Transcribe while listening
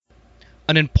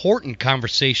An important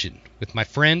conversation with my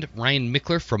friend Ryan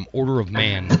Michler from Order of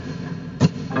Man.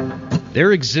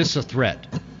 There exists a threat,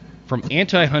 from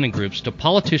anti-hunting groups to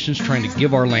politicians trying to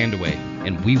give our land away,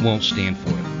 and we won't stand for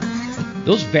it.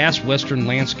 Those vast western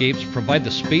landscapes provide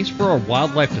the space for our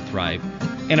wildlife to thrive,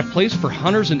 and a place for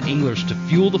hunters and anglers to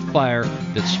fuel the fire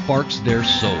that sparks their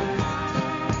soul.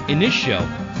 In this show,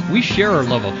 we share our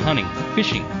love of hunting,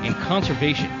 fishing, and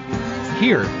conservation.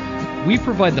 Here, we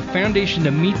provide the foundation to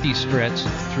meet these threats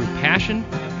through passion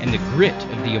and the grit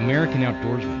of the American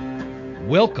outdoorsman.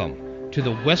 Welcome to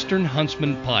the Western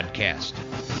Huntsman Podcast.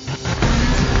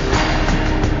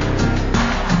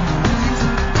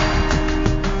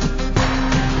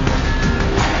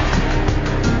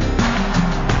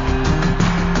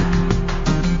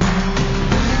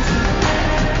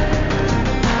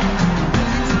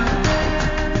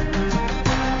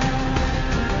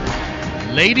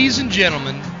 Ladies and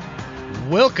gentlemen,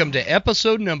 welcome to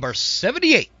episode number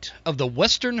 78 of the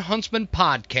Western Huntsman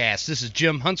Podcast. This is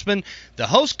Jim Huntsman, the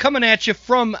host, coming at you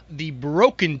from the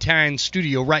Broken Tine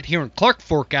studio right here in Clark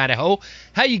Fork, Idaho.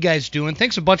 How you guys doing?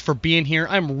 Thanks a bunch for being here.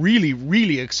 I'm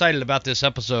really excited about this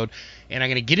episode, and I'm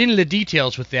going to get into the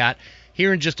details with that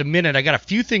here in just a minute. I got a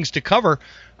few things to cover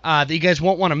that you guys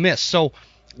won't want to miss. So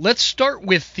let's start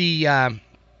with the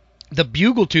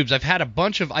bugle tubes. I've had a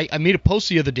bunch of, I made a post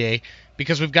the other day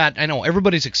because we've got, I know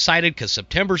everybody's excited because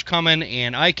September's coming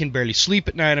and I can barely sleep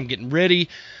at night. I'm getting ready.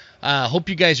 Hope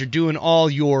you guys are doing all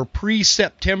your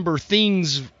pre-September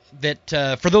things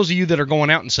that, for those of you that are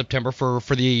going out in September for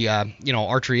the,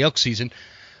 archery elk season.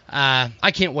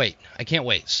 I can't wait.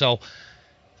 So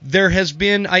there has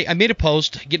been, I made a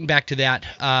post, getting back to that,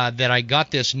 that I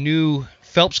got this new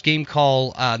Phelps game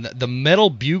call, the metal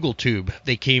bugle tube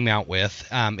they came out with.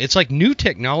 It's like new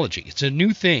technology. It's a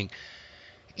new thing.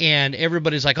 And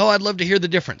everybody's like, oh, I'd love to hear the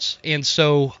difference. And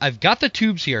so I've got the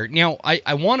tubes here. Now,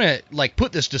 I want to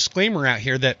put this disclaimer out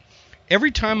here that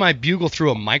every time I bugle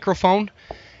through a microphone,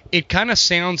 it kind of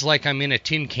sounds like I'm in a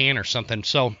tin can or something.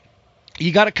 So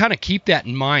you got to kind of keep that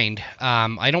in mind.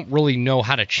 I don't really know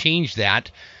how to change that.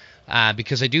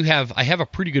 Because I have a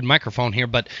pretty good microphone here,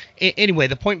 but anyway,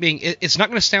 the point being, it's not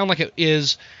going to sound like it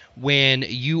is when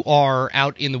you are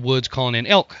out in the woods calling in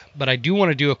elk, but I do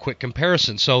want to do a quick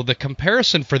comparison. So the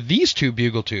comparison for these two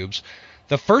bugle tubes,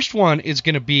 the first one is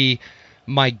going to be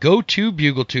my go-to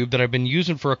bugle tube that I've been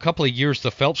using for a couple of years,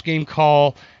 the Phelps Game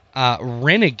Call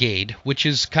Renegade, which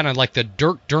is kind of like the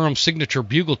Dirk Durham signature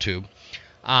bugle tube,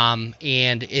 and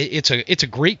it's a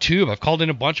great tube. I've called in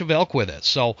a bunch of elk with it.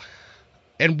 So.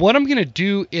 And what I'm going to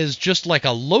do is just like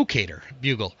a locator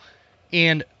bugle.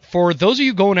 And for those of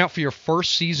you going out for your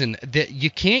first season, that you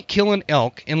can't kill an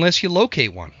elk unless you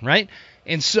locate one, right?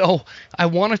 And so I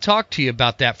want to talk to you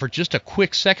about that for just a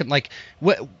quick second. Like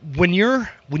when you're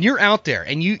out there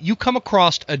and you come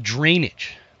across a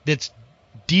drainage that's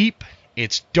deep,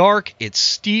 it's dark, it's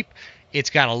steep,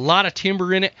 it's got a lot of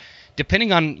timber in it.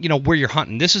 Depending on, where you're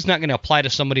hunting, this is not going to apply to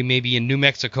somebody maybe in New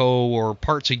Mexico or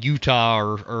parts of Utah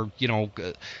or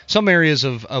some areas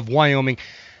of Wyoming,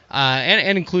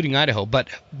 and including Idaho. But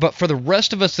for the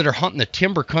rest of us that are hunting the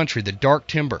timber country, the dark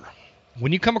timber,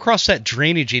 when you come across that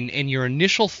drainage and your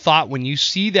initial thought when you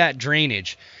see that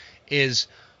drainage is,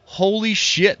 holy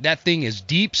shit, that thing is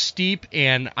deep, steep,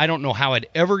 and I don't know how I'd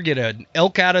ever get an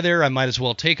elk out of there. I might as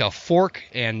well take a fork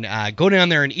and go down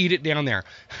there and eat it down there.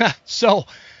 So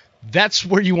that's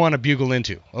where you want to bugle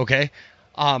into, okay?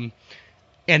 And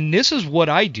this is what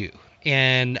I do,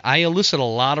 and I elicit a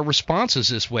lot of responses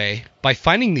this way by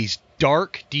finding these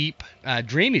dark, deep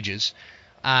drainages,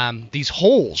 these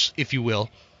holes, if you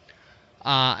will,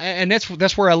 and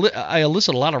that's where I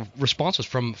elicit a lot of responses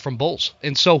from bulls.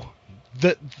 And so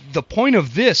the point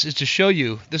of this is to show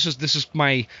you this is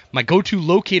my go-to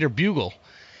locator bugle,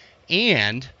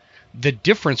 and the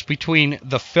difference between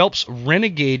the Phelps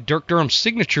Renegade Dirk Durham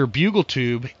signature bugle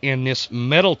tube and this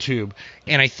metal tube.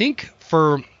 And I think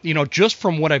for, just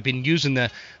from what I've been using, the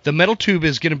metal tube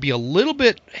is going to be a little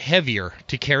bit heavier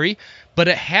to carry, but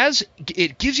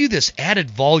it gives you this added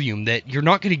volume that you're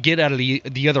not going to get out of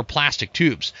the other plastic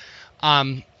tubes.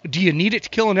 Do you need it to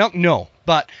kill an elk? No,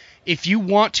 but if you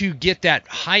want to get that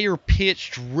higher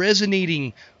pitched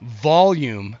resonating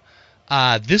volume,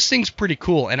 this thing's pretty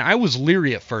cool, and I was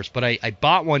leery at first, but I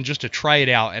bought one just to try it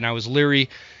out, and I was leery.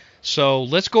 So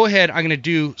let's go ahead. What I'm going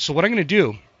to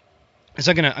do is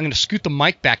I'm going to scoot the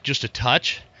mic back just a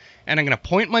touch, and I'm going to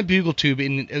point my bugle tube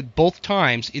in both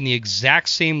times in the exact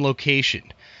same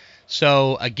location.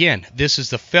 So again, this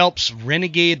is the Phelps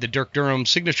Renegade, the Dirk Durham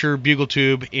signature bugle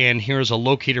tube, and here's a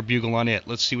locator bugle on it.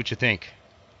 Let's see what you think.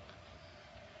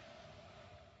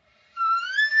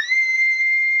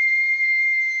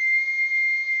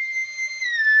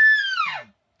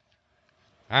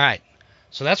 All right.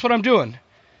 So that's what I'm doing.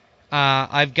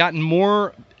 I've gotten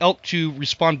more elk to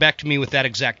respond back to me with that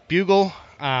exact bugle,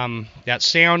 that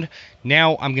sound.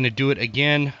 Now I'm going to do it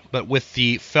again, but with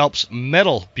the Phelps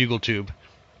metal bugle tube.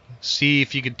 See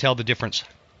if you can tell the difference.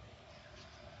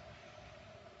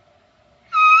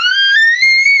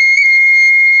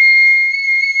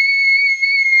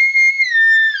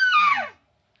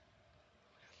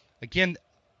 Again,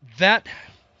 that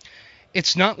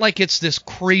it's not like it's this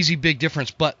crazy big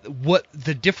difference, but what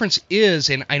the difference is,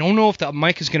 and I don't know if the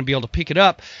mic is going to be able to pick it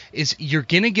up, is you're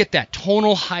going to get that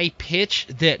tonal high pitch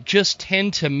that just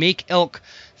tend to make elk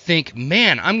think,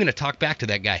 man, I'm going to talk back to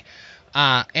that guy.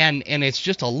 And it's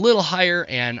just a little higher,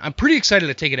 and I'm pretty excited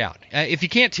to take it out. If you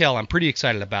can't tell, I'm pretty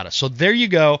excited about it. So there you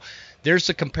go. There's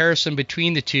the comparison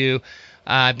between the two.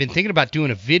 I've been thinking about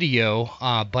doing a video,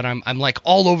 but I'm like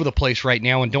all over the place right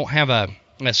now and don't have a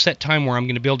set time where I'm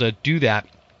going to be able to do that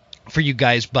for you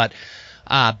guys. But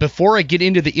before I get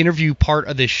into the interview part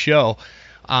of this show,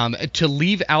 to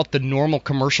leave out the normal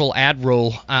commercial ad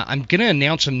roll, I'm going to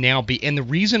announce them now. And the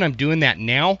reason I'm doing that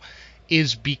now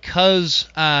is because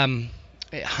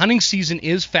hunting season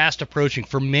is fast approaching.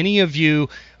 For many of you,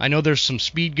 I know there's some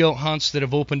speed goat hunts that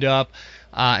have opened up,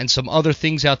 and some other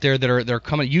things out there that are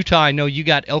coming. Utah, I know you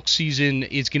got elk season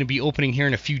is going to be opening here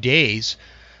in a few days.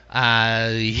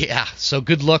 Yeah, so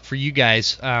good luck for you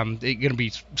guys. They're going to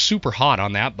be super hot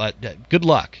on that, but good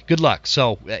luck.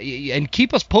 So, and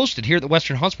keep us posted here at the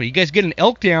Western Huntsman. You guys get an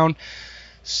elk down,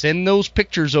 send those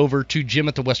pictures over to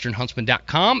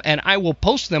jim@thewesternhuntsman.com, and I will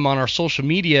post them on our social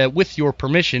media with your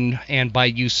permission. And by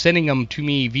you sending them to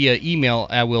me via email,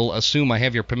 I will assume I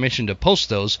have your permission to post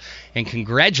those and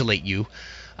congratulate you,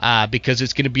 because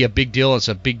it's going to be a big deal. It's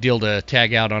a big deal to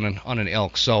tag out on an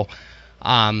elk. So,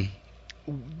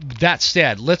 that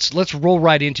said, let's roll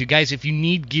right into, guys. If you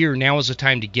need gear, now is the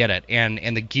time to get it.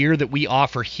 And the gear that we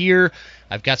offer here,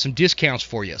 I've got some discounts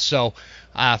for you. So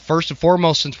first and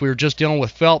foremost, since we were just dealing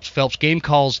with Phelps Game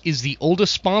Calls is the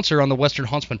oldest sponsor on the Western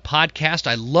Huntsman podcast.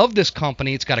 I love this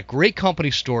company. It's got a great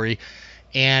company story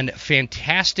and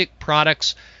fantastic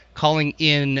products. Calling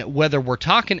in, whether we're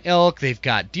talking elk, they've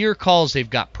got deer calls, they've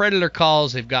got predator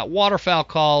calls, they've got waterfowl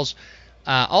calls,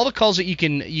 all the calls that you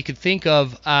can think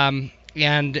of.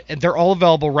 And they're all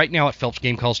available right now at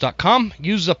phelpsgamecalls.com.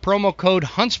 Use the promo code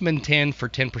Huntsman10 for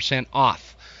 10%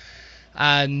 off.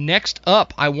 Next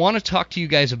up, I want to talk to you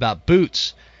guys about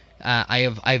boots.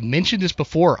 I've mentioned this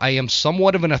before. I am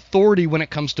somewhat of an authority when it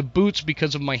comes to boots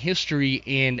because of my history,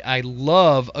 and I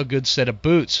love a good set of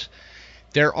boots.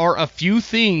 There are a few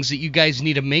things that you guys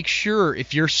need to make sure,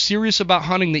 if you're serious about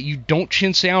hunting, that you don't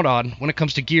chintz out on when it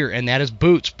comes to gear, and that is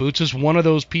boots. Boots is one of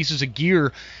those pieces of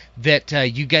gear that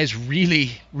you guys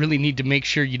really, really need to make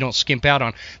sure you don't skimp out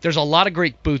on. There's a lot of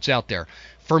great boots out there.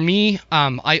 For me,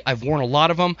 I've worn a lot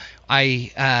of them.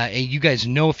 You guys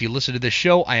know, if you listen to this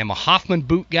show, I am a Hoffman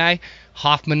boot guy.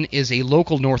 Hoffman is a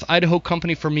local North Idaho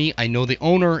company for me. I know the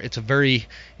owner. It's very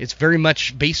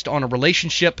much based on a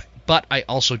relationship. But I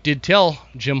also did tell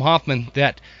Jim Hoffman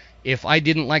that if I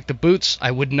didn't like the boots, I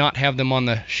would not have them on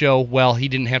the show. Well, he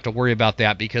didn't have to worry about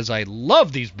that because I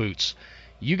love these boots.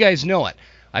 You guys know it.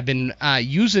 I've been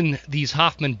using these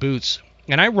Hoffman boots,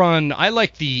 and I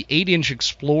like the 8-inch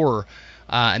Explorer,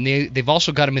 and they've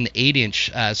also got them in the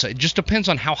 8-inch. So it just depends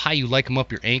on how high you like them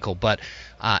up your ankle. But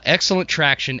excellent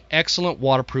traction, excellent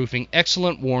waterproofing,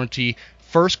 excellent warranty,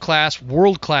 first-class,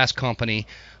 world-class company.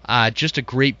 Just a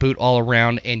great boot all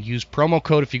around, and use promo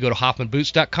code, if you go to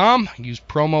hoffmanboots.com, use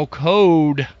promo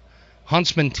code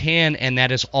Huntsman10, and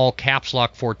that is all caps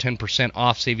lock for 10%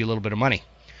 off, save you a little bit of money.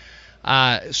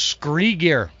 Scree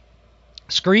gear.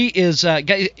 Scree is,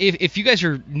 if you guys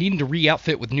are needing to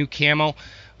re-outfit with new camo,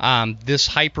 this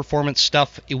high-performance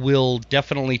stuff, it will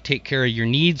definitely take care of your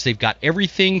needs. They've got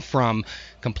everything from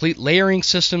complete layering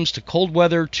systems to cold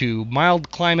weather to mild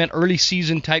climate, early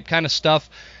season type kind of stuff.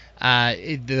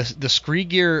 The Scree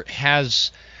gear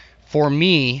has, for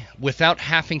me, without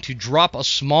having to drop a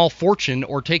small fortune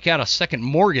or take out a second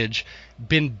mortgage,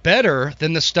 been better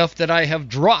than the stuff that I have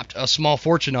dropped a small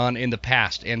fortune on in the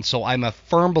past. And so I'm a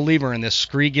firm believer in this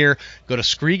Scree gear. Go to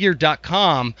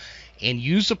screegear.com and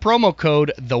use the promo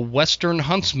code The Western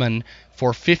Huntsman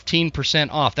for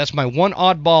 15% off. That's my one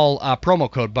oddball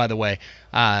promo code, by the way.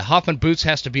 Hoffman Boots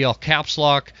has to be all caps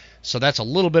lock, so that's a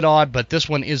little bit odd, but this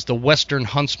one is the Western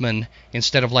Huntsman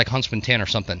instead of like Huntsman 10 or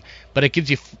something. But it gives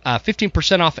you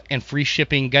 15% off and free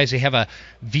shipping. Guys, they have a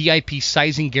VIP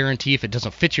sizing guarantee. If it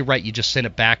doesn't fit you right, you just send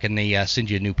it back and they send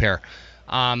you a new pair.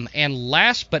 And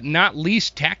last but not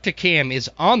least, Tacticam is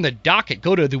on the docket.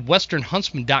 Go to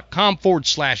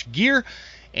thewesternhuntsman.com/gear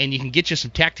and you can get you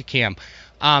some Tacticam.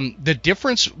 The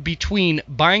difference between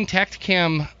buying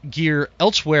Tacticam gear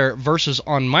elsewhere versus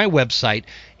on my website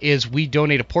is we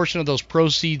donate a portion of those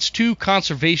proceeds to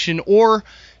conservation or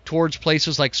towards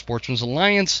places like Sportsman's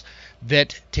Alliance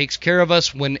that takes care of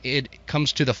us when it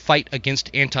comes to the fight against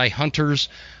anti-hunters.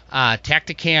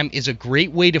 Tacticam is a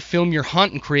great way to film your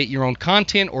hunt and create your own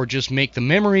content, or just make the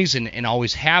memories and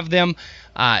always have them.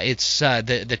 It's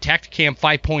the Tacticam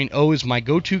 5.0 is my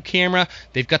go-to camera.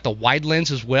 They've got the wide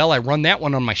lens as well. I run that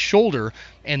one on my shoulder,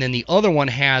 and then the other one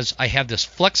I have this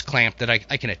flex clamp that I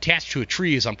can attach to a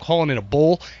tree as I'm calling it a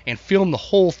bull and film the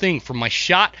whole thing from my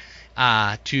shot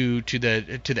to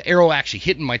the arrow actually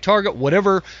hitting my target,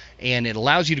 whatever, and it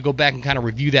allows you to go back and kind of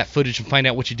review that footage and find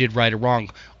out what you did right or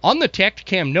wrong. On the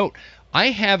Tacticam note,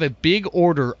 I have a big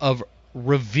order of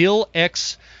Reveal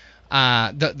X,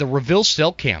 the Reveal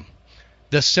cell cam.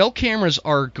 The cell cameras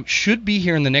should be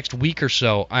here in the next week or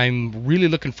so. I'm really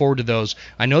looking forward to those.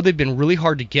 I know they've been really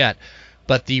hard to get,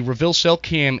 but the Reveal cell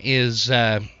cam is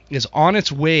on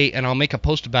its way, and I'll make a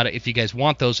post about it if you guys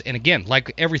want those. And again,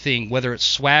 like everything, whether it's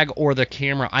swag or the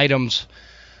camera items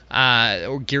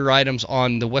or gear items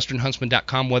on the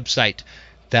westernhuntsman.com website,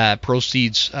 the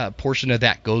proceeds portion of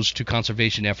that goes to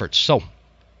conservation efforts. So,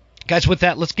 guys, with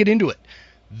that, let's get into it.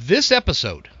 This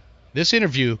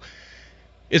interview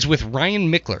is with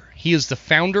Ryan Michler. He is the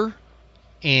founder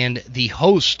and the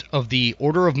host of the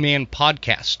Order of Man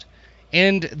podcast,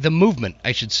 and the movement,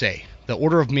 I should say, the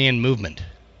Order of Man movement.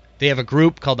 They have a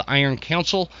group called the Iron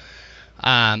Council.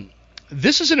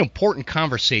 This is an important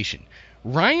conversation.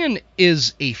 Ryan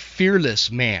is a fearless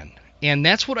man, and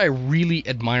that's what I really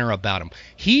admire about him.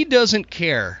 He doesn't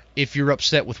care if you're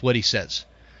upset with what he says,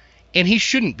 and he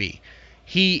shouldn't be.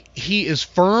 He is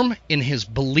firm in his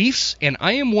beliefs, and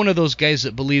I am one of those guys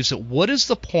that believes that what is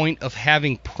the point of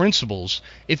having principles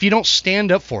if you don't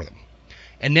stand up for them?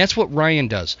 And that's what Ryan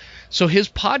does. So his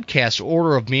podcast,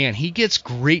 Order of Man, he gets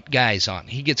great guys on.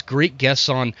 He gets great guests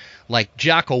on, like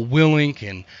Jocko Willink,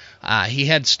 and he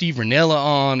had Steve Ranella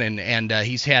on, and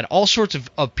he's had all sorts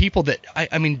of people that,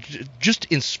 I mean, just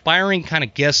inspiring kind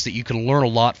of guests that you can learn a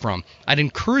lot from. I'd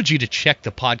encourage you to check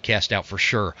the podcast out for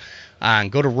sure.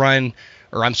 And go to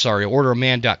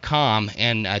orderofman.com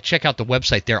and check out the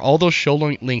website there. All those show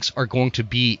links are going to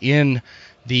be in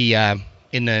the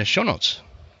show notes.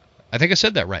 I think I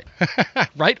said that right.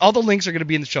 Right? All the links are going to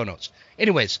be in the show notes.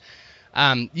 Anyways,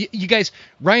 you guys,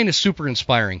 Ryan is super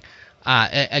inspiring.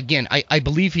 Again, I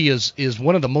believe he is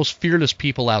one of the most fearless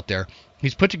people out there.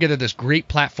 He's put together this great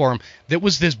platform that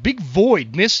was this big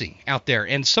void missing out there.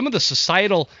 And some of the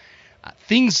societal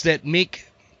things that make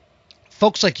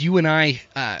folks like you and I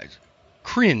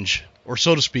cringe, or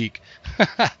so to speak,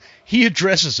 he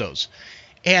addresses those.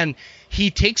 And he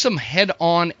takes them head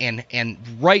on and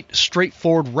right straight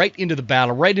forward, right into the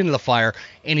battle, right into the fire,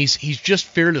 and he's just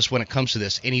fearless when it comes to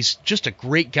this. And he's just a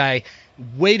great guy.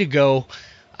 Way to go.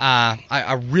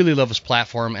 I really love his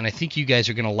platform, and I think you guys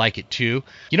are going to like it too.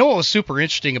 You know what was super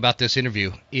interesting about this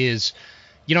interview is,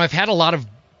 I've had a lot of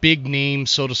big name,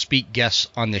 so to speak, guests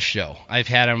on this show. I've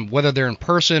had them, whether they're in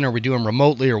person or we do them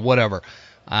remotely or whatever.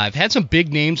 I've had some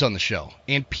big names on the show,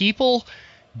 and people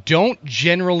don't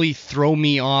generally throw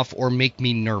me off or make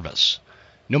me nervous,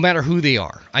 no matter who they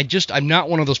are. I'm not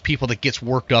one of those people that gets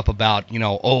worked up about,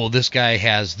 oh, this guy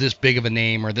has this big of a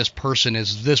name, or this person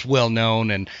is this well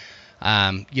known, and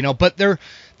but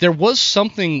there was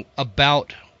something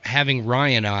about having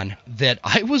Ryan on that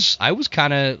I was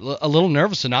kind of a little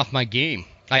nervous and off my game.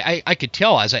 I could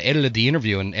tell as I edited the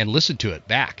interview and listened to it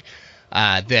back.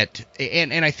 That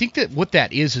and I think that what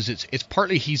that is it's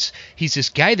partly he's this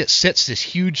guy that sets this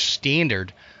huge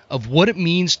standard of what it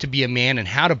means to be a man and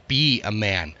how to be a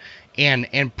man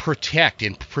and protect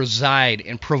and preside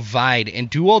and provide and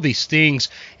do all these things.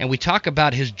 And we talk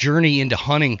about his journey into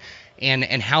hunting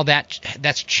and how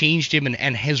that's changed him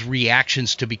and his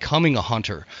reactions to becoming a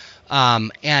hunter.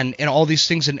 And all these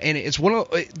things, and it's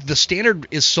the standard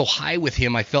is so high with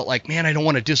him. I felt like, man, I don't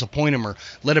want to disappoint him or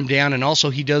let him down. And also,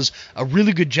 he does a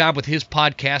really good job with his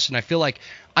podcast, and I feel like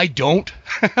I don't.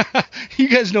 You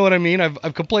guys know what I mean.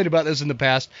 I've complained about this in the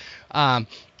past. And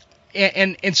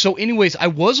so, anyways, I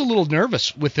was a little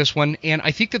nervous with this one, and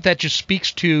I think that just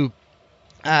speaks to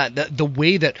the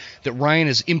way that Ryan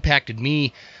has impacted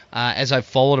me. As I've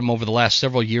followed him over the last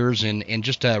several years and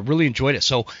just really enjoyed it.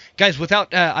 So, guys,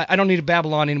 I don't need to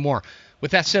babble on anymore.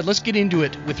 With that said, let's get into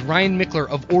it with Ryan Michler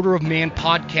of Order of Man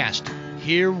podcast.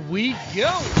 Here we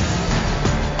go.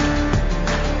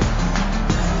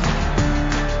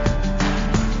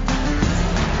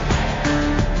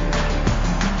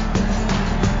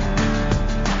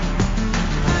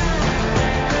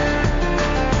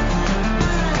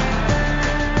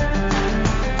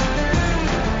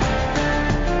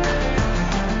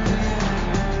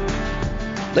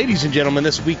 Ladies and gentlemen,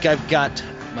 this week I've got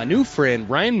my new friend,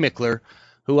 Ryan Michler,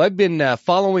 who I've been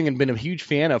following and been a huge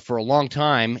fan of for a long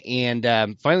time. And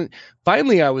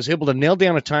finally, I was able to nail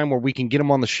down a time where we can get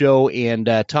him on the show and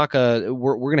talk. We're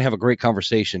going to have a great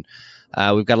conversation.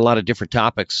 We've got a lot of different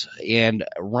topics. And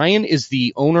Ryan is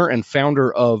the owner and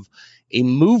founder of a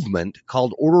movement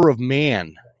called Order of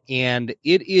Man. And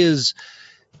it is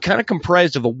kind of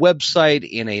comprised of a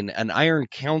website and an Iron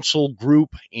Council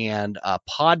group and a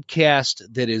podcast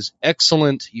that is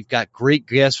excellent. You've got great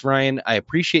guests, Ryan. I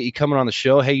appreciate you coming on the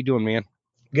show. How you doing, man?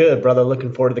 Good, brother.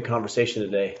 Looking forward to the conversation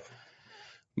today.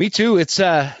 Me too. It's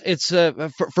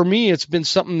for me, it's been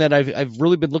something that I've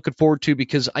really been looking forward to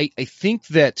because I think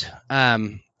that I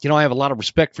have a lot of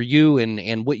respect for you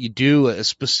and what you do,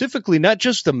 specifically not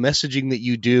just the messaging that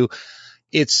you do.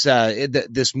 It's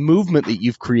this movement that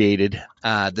you've created,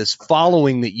 this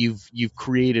following that you've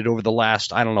created over the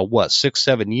last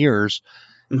 6-7 years,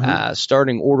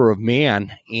 starting Order of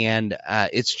Man, and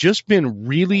it's just been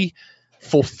really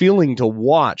fulfilling to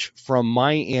watch from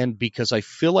my end because I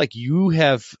feel like you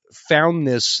have found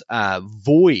this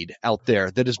void out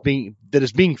there that is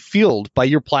being filled by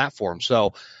your platform.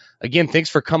 So. Again, thanks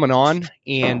for coming on,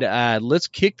 and let's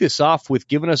kick this off with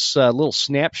giving us a little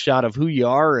snapshot of who you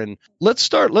are. And let's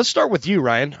start with you,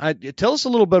 Ryan. Tell us a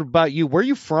little bit about you. Where are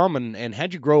you from, and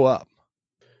how'd you grow up?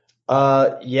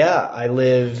 I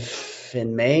live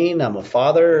in Maine. I'm a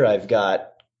father. I've got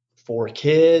 4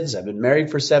 kids. I've been married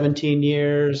for 17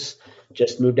 years.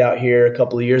 Just moved out here a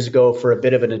couple of years ago for a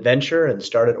bit of an adventure and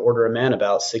started Order of Man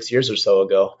about 6 years or so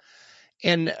ago.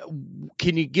 And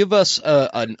can you give us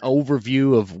an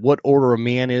overview of what Order of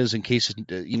Man is in case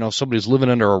somebody's living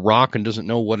under a rock and doesn't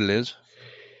know what it is?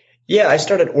 Yeah, I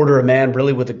started Order of Man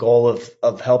really with the goal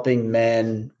of helping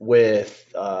men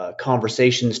with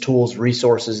conversations, tools,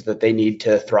 resources that they need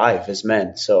to thrive as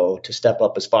men. So to step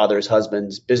up as fathers,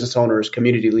 husbands, business owners,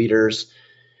 community leaders.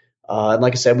 And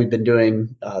like I said, we've been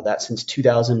doing that since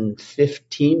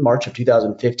 2015, March of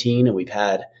 2015,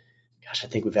 and I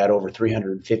think we've had over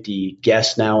 350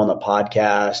 guests now on the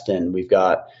podcast, and we've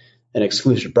got an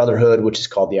exclusive brotherhood, which is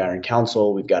called the Iron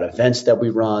Council. We've got events that we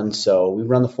run. So we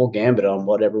run the full gambit on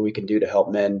whatever we can do to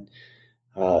help men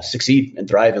succeed and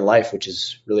thrive in life, which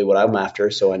is really what I'm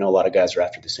after. So I know a lot of guys are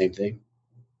after the same thing.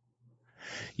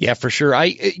 Yeah, for sure.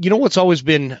 What's always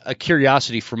been a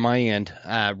curiosity from my end,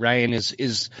 Ryan,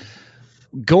 is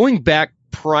going back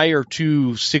prior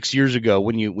to 6 years ago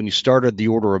when you started the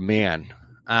Order of Man.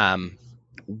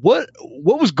 What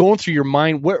was going through your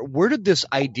mind? Where did this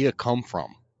idea come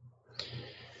from?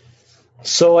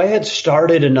 So I had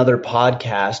started another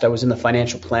podcast. I was in the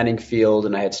financial planning field,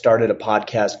 and I had started a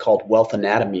podcast called Wealth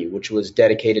Anatomy, which was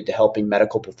dedicated to helping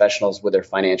medical professionals with their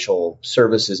financial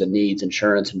services and needs,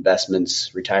 insurance,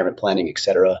 investments, retirement planning, et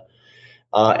cetera.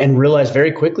 And realized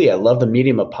very quickly I love the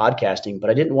medium of podcasting, but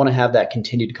I didn't want to have that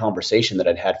continued conversation that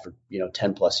I'd had for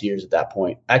 10 plus years at that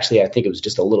point. Actually, I think it was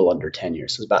just a little under 10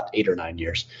 years. So it was about 8 or 9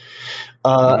 years.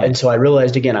 And so I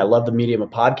realized, again, I love the medium of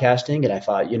podcasting. And I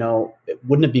thought,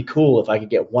 wouldn't it be cool if I could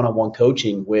get one-on-one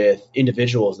coaching with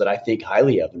individuals that I think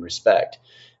highly of and respect?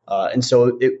 And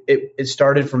so it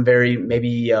started from very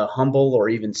maybe humble or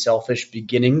even selfish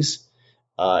beginnings.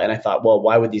 And I thought, well,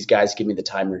 why would these guys give me the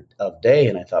time of day?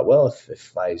 And I thought, well,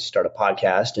 if I start a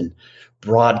podcast and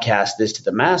broadcast this to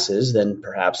the masses, then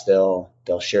perhaps they'll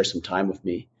share some time with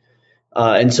me.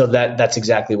 And so that's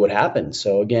exactly what happened.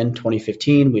 So again,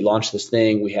 2015, we launched this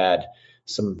thing. We had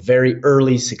some very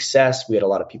early success. We had a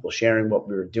lot of people sharing what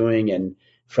we were doing. And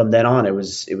from then on, it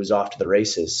was off to the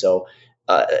races. So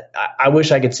I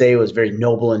wish I could say it was very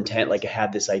noble intent. Like I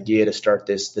had this idea to start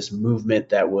this movement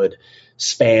that would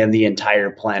span the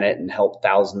entire planet and help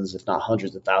thousands, if not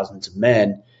hundreds of thousands of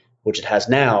men, which it has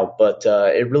now. But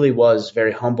it really was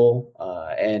very humble.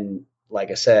 And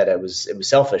like I said, it was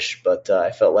selfish, but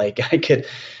I felt like I could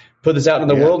put this out in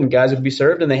the world and guys would be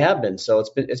served, and they have been. So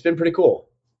it's been pretty cool.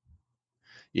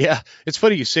 Yeah, it's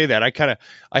funny you say that.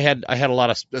 I had a lot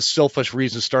of selfish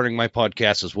reasons starting my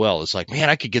podcast as well. It's like, man,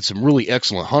 I could get some really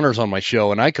excellent hunters on my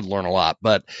show and I could learn a lot.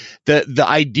 But the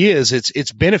idea is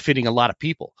it's benefiting a lot of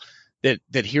people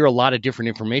that hear a lot of different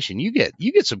information. You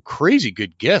get some crazy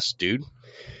good guests, dude.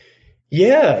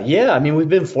 Yeah. I mean, we've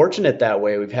been fortunate that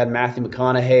way. We've had Matthew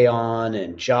McConaughey on,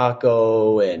 and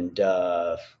Jocko, and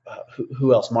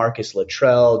who else? Marcus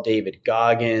Luttrell, David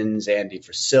Goggins, Andy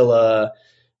Frisella,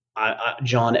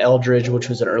 John Eldridge, which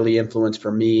was an early influence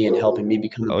for me in helping me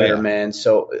become a better man.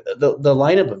 So the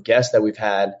lineup of guests that we've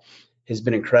had has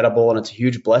been incredible, and it's a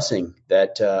huge blessing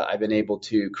that I've been able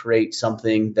to create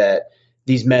something that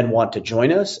these men want to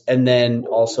join us, and then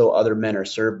also other men are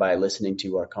served by listening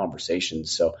to our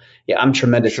conversations. So yeah, I'm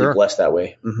tremendously Sure. blessed that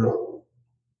way. Mm-hmm.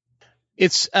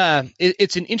 It's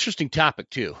an interesting topic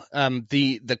too.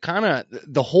 The kind of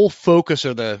the whole focus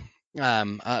or the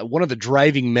one of the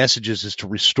driving messages is to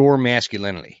restore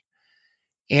masculinity.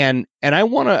 And I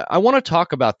want to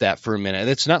talk about that for a minute.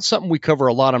 It's not something we cover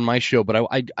a lot on my show, but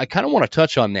I kind of want to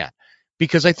touch on that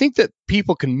because I think that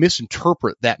people can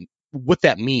misinterpret that, what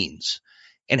that means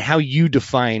and how you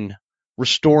define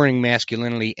restoring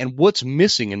masculinity and what's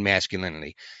missing in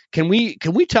masculinity. Can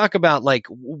we talk about like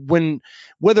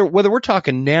whether we're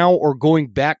talking now or going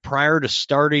back prior to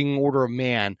starting Order of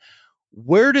Man,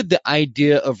 where did the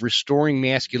idea of restoring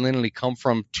masculinity come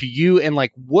from to you, and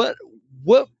like what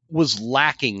was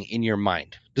lacking in your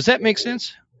mind? Does that make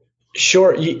sense?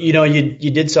 Sure.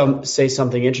 You did say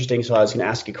something interesting, so I was going to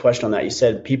ask you a question on that. You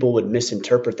said people would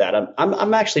misinterpret that.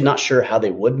 I'm actually not sure how they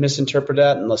would misinterpret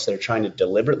that unless they're trying to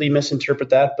deliberately misinterpret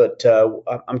that. But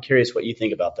I'm curious what you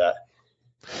think about that.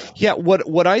 Yeah,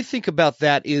 what I think about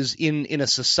that is in a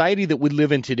society that we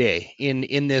live in today,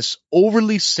 in this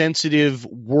overly sensitive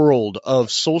world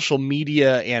of social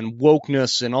media and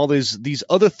wokeness and all these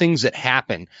other things that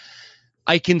happen,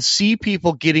 I can see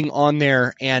people getting on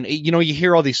there and, you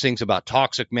hear all these things about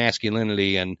toxic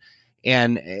masculinity and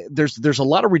there's a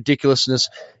lot of ridiculousness.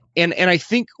 And I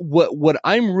think what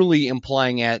I'm really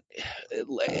implying at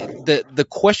the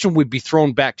question would be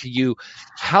thrown back to you.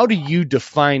 How do you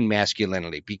define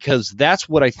masculinity? Because that's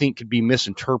what I think could be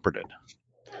misinterpreted.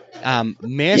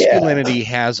 Masculinity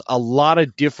has a lot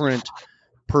of different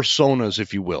personas,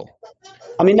 if you will.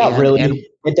 I mean, not And really.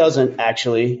 It doesn't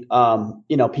actually.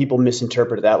 People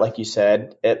misinterpret that, like you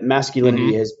said. Masculinity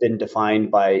mm-hmm. has been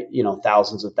defined by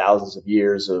thousands and thousands of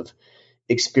years of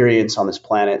experience on this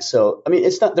planet. So, I mean,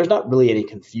 there's not really any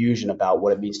confusion about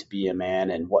what it means to be a man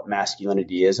and what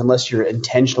masculinity is, unless you're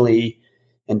intentionally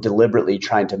and deliberately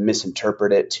trying to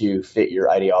misinterpret it to fit your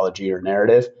ideology or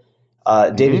narrative.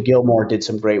 David Gilmour did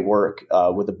some great work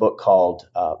with a book called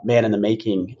Man in the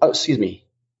Making. Oh, excuse me.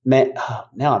 Man,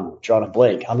 now I'm drawing a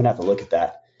blank. I'm going to have to look at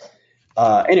that.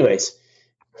 Anyways,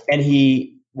 and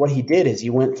what he did is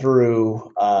he went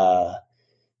through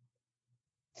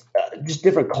just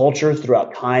different cultures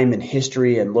throughout time and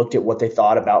history and looked at what they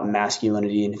thought about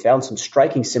masculinity and found some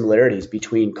striking similarities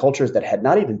between cultures that had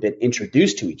not even been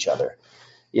introduced to each other.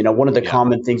 One of the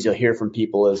common things you'll hear from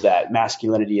people is that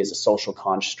masculinity is a social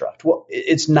construct. Well,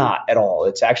 it's not at all.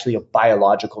 It's actually a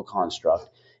biological construct,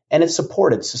 and it's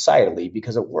supported societally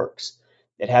because it works.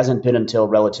 It hasn't been until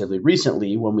relatively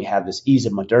recently when we have this ease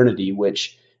of modernity,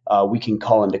 which we can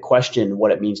call into question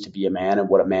what it means to be a man and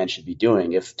what a man should be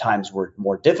doing. If times were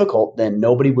more difficult, then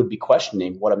nobody would be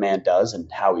questioning what a man does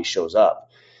and how he shows up.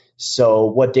 So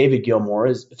what David Gilmour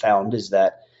has found is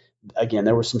that, again,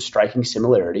 there were some striking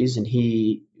similarities, and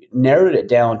he narrowed it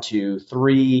down to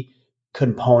three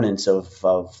components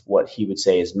of what he would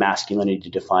say is masculinity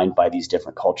defined by these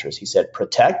different cultures. He said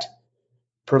protect,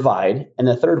 provide, and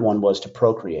the third one was to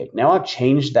procreate. Now I've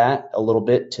changed that a little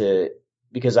bit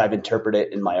because I've interpreted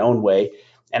it in my own way,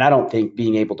 and I don't think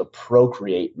being able to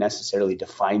procreate necessarily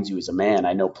defines you as a man.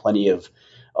 I know plenty of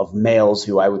males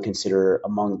who I would consider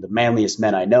among the manliest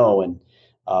men I know, and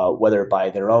whether by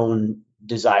their own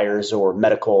desires or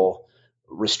medical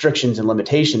restrictions and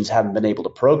limitations haven't been able to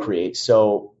procreate.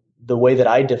 So the way that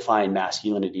I define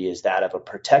masculinity is that of a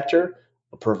protector,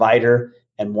 a provider,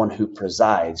 and one who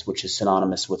presides, which is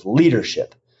synonymous with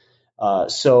leadership.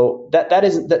 So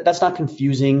that's not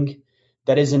confusing.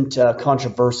 That isn't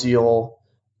controversial.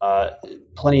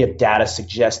 Plenty of data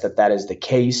suggests that is the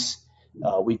case.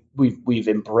 We've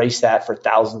embraced that for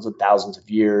thousands and thousands of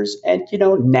years, and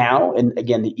now, and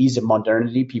again, the ease of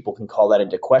modernity, people can call that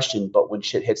into question. But when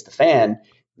shit hits the fan,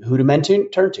 who do men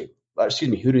turn to?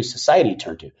 Who does society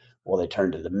turn to? Well, they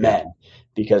turn to the men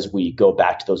because we go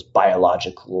back to those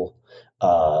biological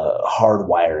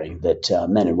hardwiring that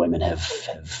men and women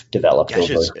have developed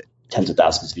over tens of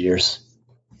thousands of years.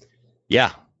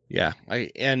 Yeah.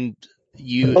 The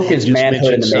book is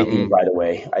Manhood in the Making, by the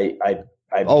way.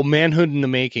 Manhood in the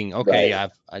Making. Okay,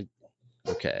 right.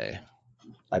 Okay.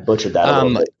 I butchered that a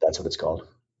little bit. That's what it's called.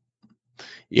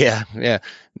 Yeah.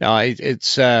 No,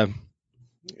 it's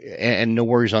and no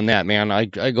worries on that, man. I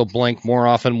go blank more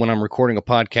often when I'm recording a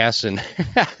podcast than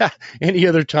any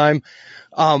other time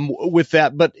with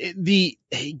that. But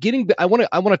I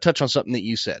want to touch on something that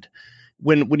you said.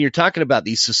 When you're talking about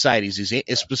these societies,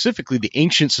 specifically the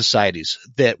ancient societies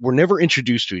that were never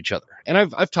introduced to each other, and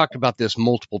I've talked about this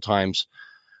multiple times,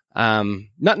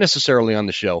 not necessarily on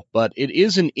the show, but it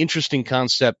is an interesting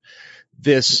concept.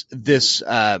 This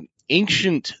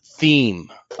ancient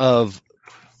theme of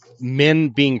men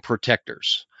being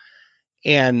protectors.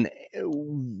 And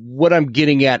what I'm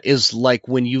getting at is like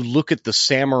when you look at the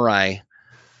samurai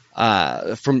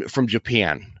from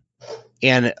Japan,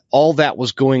 and all that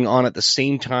was going on at the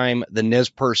same time the Nez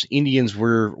Perce Indians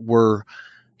were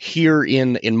here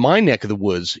in my neck of the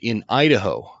woods in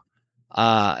Idaho.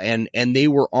 And they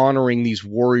were honoring these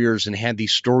warriors and had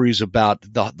these stories about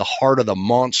the heart of the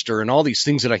monster and all these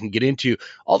things that I can get into.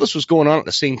 All this was going on at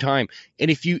the same time. And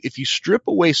if you strip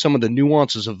away some of the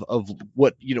nuances of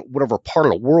what, whatever part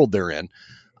of the world they're in,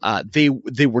 they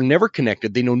were never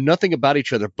connected. They know nothing about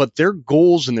each other, but their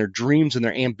goals and their dreams and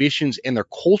their ambitions and their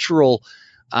cultural,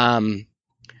 I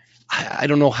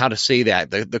don't know how to say that,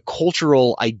 the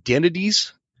cultural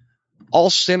identities all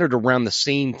centered around the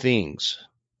same things.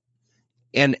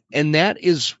 And that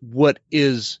is what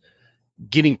is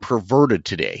getting perverted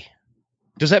today.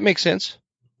 Does that make sense?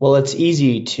 Well, it's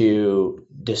easy to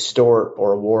distort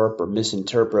or warp or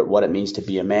misinterpret what it means to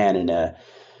be a man in a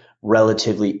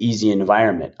relatively easy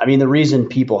environment. I mean, the reason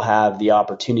people have the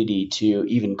opportunity to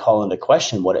even call into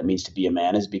question what it means to be a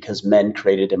man is because men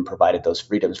created and provided those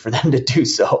freedoms for them to do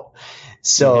so.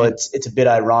 So it's a bit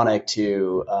ironic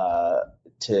to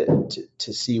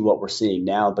see what we're seeing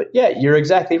now. But yeah, you're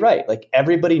exactly right. Like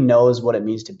everybody knows what it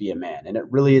means to be a man, and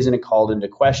it really isn't called into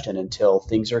question until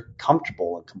things are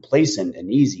comfortable and complacent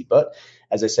and easy. But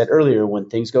as I said earlier, when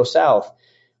things go south,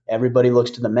 everybody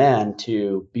looks to the man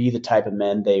to be the type of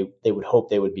men they would hope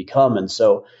they would become. And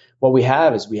so what we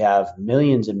have is we have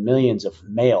millions and millions of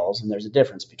males, and there's a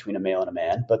difference between a male and a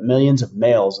man, but millions of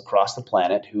males across the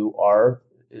planet who are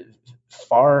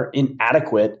far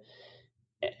inadequate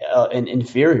and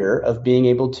inferior of being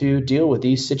able to deal with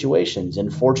these situations.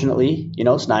 And fortunately,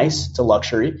 it's nice. It's a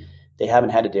luxury. They haven't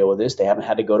had to deal with this. They haven't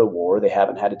had to go to war. They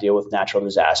haven't had to deal with natural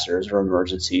disasters or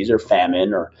emergencies or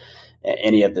famine or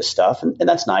any of this stuff. And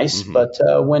that's nice. Mm-hmm.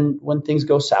 But when things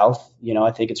go south,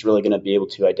 I think it's really going to be able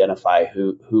to identify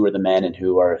who are the men and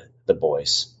who are the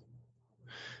boys.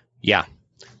 Yeah.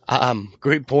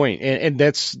 Great point. And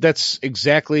that's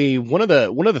exactly one of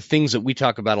the things that we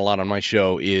talk about a lot on my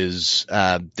show is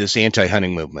this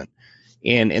anti-hunting movement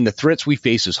and the threats we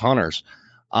face as hunters.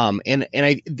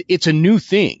 It's a new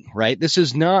thing, right? This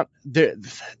is not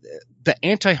the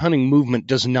anti-hunting movement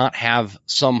does not have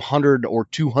some 100 or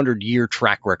 200 year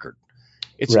track record.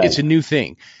 It's a new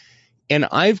thing. And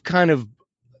I've kind of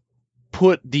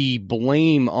put the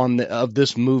blame of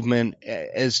this movement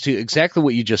as to exactly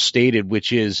what you just stated,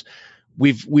 which is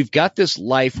we've got this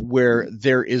life where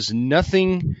there is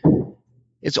nothing.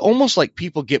 It's almost like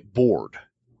people get bored.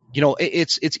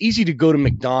 It's easy to go to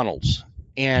McDonald's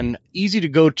and easy to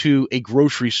go to a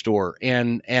grocery store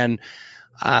and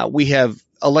we have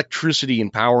electricity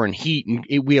and power and heat, and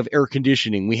we have air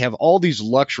conditioning. We have all these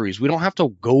luxuries. We don't have to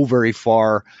go very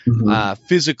far.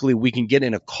 Physically. We can get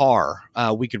in a car.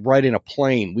 We could ride in a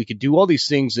plane. We could do all these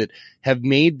things that have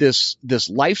made this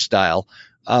lifestyle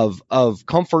of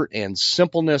comfort and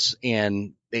simpleness.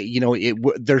 And,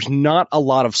 there's not a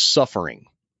lot of suffering.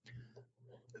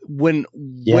 When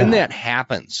that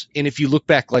happens, and if you look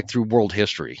back like through world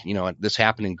history, this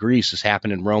happened in Greece, this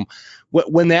happened in Rome.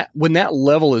 When that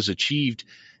level is achieved,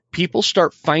 people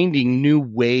start finding new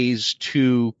ways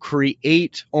to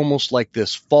create almost like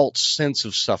this false sense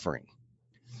of suffering.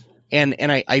 And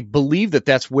I believe that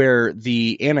that's where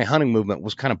the anti-hunting movement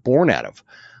was kind of born out of.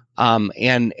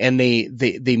 And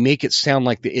they make it sound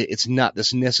like it's not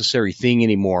this necessary thing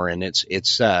anymore, and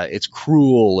it's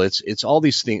cruel. It's all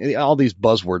these things, all these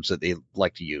buzzwords that they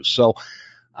like to use. So,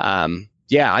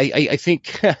 I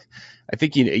think I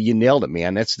think you nailed it,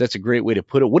 man. That's a great way to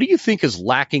put it. What do you think is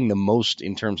lacking the most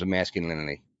in terms of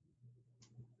masculinity?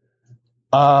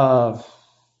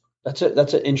 That's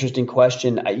an interesting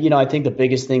question. I think the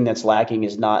biggest thing that's lacking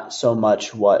is not so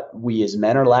much what we as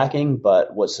men are lacking,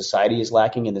 but what society is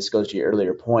lacking. And this goes to your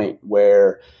earlier point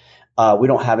where we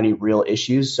don't have any real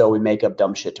issues, so we make up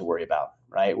dumb shit to worry about,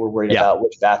 right? We're worried about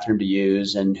which bathroom to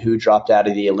use and who dropped out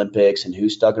of the Olympics and who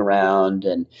stuck around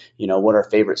and, what our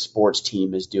favorite sports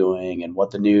team is doing and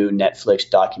what the new Netflix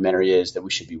documentary is that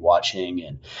we should be watching.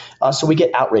 And so we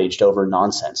get outraged over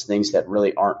nonsense, things that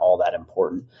really aren't all that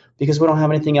important because we don't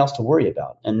have anything else to worry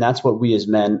about. And that's what we as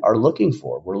men are looking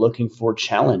for. We're looking for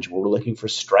challenge. We're looking for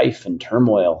strife and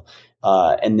turmoil.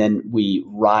 And then we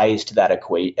rise to that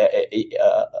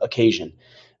occasion.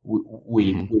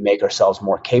 We make ourselves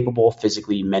more capable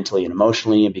physically, mentally, and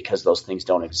emotionally. And because those things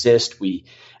don't exist, we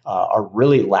are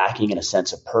really lacking in a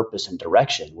sense of purpose and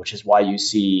direction, which is why you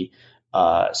see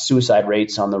suicide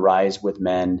rates on the rise with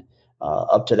men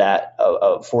up to that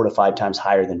 4 to 5 times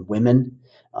higher than women.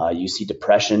 You see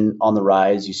depression on the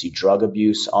rise. You see drug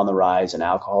abuse on the rise and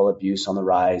alcohol abuse on the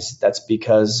rise. That's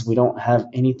because we don't have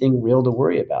anything real to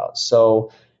worry about.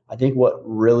 So I think what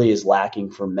really is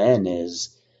lacking for men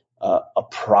is a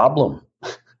problem,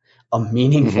 a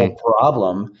meaningful Mm-hmm.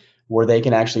 problem where they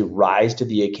can actually rise to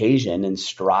the occasion and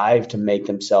strive to make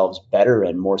themselves better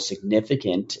and more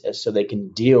significant so they can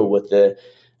deal with the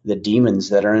demons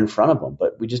that are in front of them.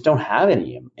 But we just don't have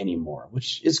any anymore,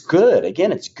 which is good.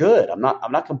 Again, it's good. I'm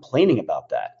not complaining about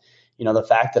that. The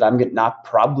fact that I'm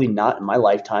probably not in my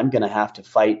lifetime going to have to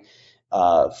fight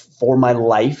for my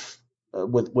life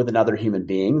with another human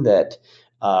being, that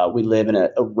we live in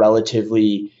a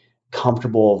relatively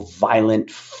comfortable, violent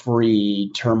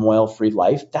free, turmoil free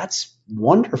life. That's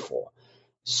wonderful.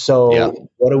 Yeah. So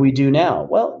what do we do now?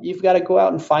 Well, you've got to go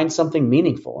out and find something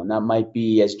meaningful. And that might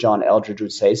be, as John Eldredge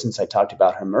would say, since I talked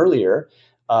about him earlier,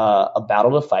 a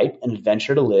battle to fight, an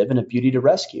adventure to live, and a beauty to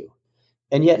rescue.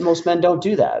 And yet most men don't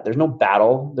do that. There's no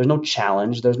battle, there's no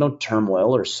challenge, there's no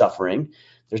turmoil or suffering,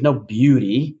 there's no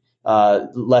beauty.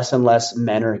 Less and less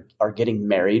men are getting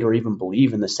married or even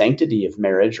believe in the sanctity of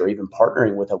marriage or even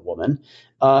partnering with a woman.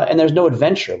 And there's no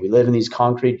adventure. We live in these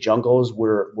concrete jungles.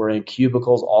 We're in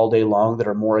cubicles all day long that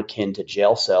are more akin to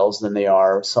jail cells than they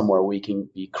are somewhere we can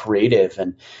be creative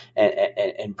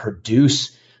and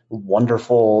produce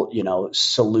wonderful,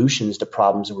 solutions to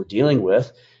problems that we're dealing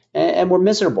with. And we're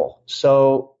miserable.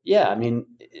 So, yeah, I mean,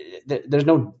 there's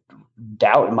no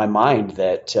doubt in my mind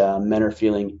that men are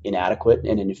feeling inadequate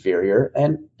and inferior.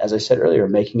 And as I said earlier,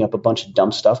 making up a bunch of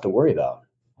dumb stuff to worry about.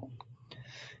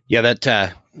 Yeah,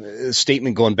 that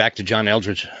statement going back to John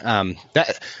Eldredge,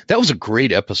 that was a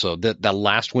great episode. That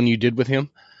last one you did with him,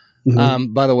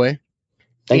 by the way.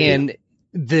 Thank and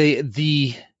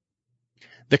you.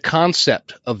 the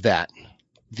concept of that,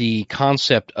 the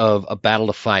concept of a battle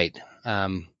to fight,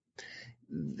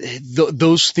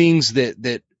 those things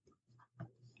that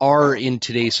are in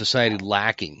today's society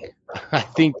lacking. I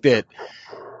think that,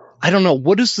 I don't know,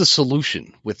 what is the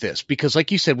solution with this? Because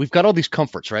like you said, we've got all these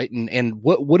comforts, right? And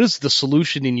what is the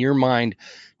solution in your mind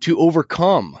to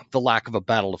overcome the lack of a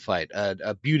battle to fight,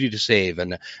 a beauty to save?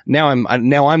 And now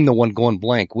I'm the one going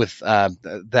blank with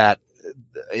that.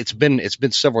 It's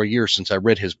been several years since I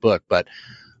read his book, but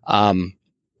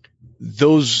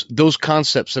those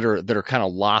concepts that are kind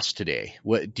of lost today.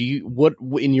 What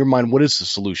in your mind, what is the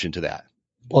solution to that?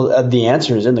 Well, the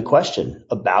answer is in the question: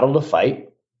 a battle to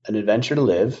fight, an adventure to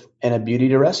live, and a beauty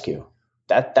to rescue.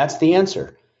 That's the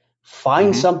answer.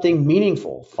 Find something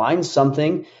meaningful. Find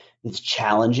something that's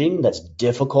challenging, that's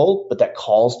difficult, but that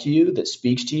calls to you, that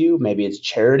speaks to you. Maybe it's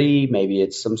charity, maybe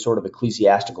it's some sort of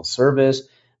ecclesiastical service,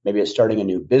 maybe it's starting a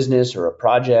new business or a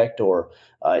project, or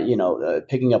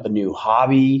picking up a new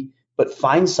hobby. But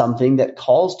find something that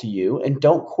calls to you, and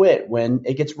don't quit when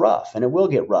it gets rough, and it will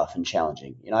get rough and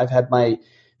challenging. I've had my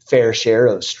fair share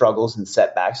of struggles and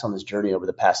setbacks on this journey over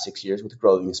the past 6 years with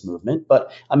growing this movement,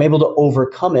 but I'm able to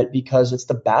overcome it because it's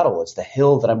the battle, it's the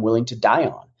hill that I'm willing to die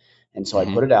on. And so I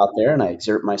put it out there and I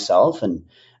exert myself, and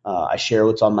I share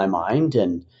what's on my mind,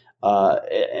 and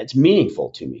it's meaningful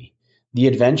to me. The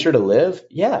adventure to live,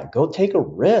 yeah, go take a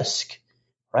risk,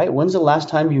 right? When's the last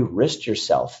time you risked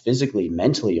yourself physically,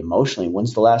 mentally, emotionally?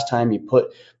 When's the last time you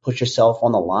put yourself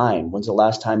on the line? When's the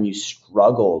last time you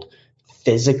struggled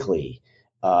physically?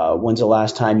 When's the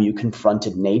last time you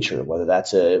confronted nature, whether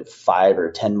that's a 5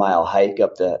 or 10 mile hike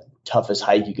up the toughest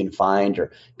hike you can find,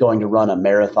 or going to run a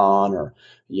marathon, or,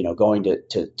 going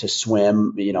to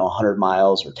swim, 100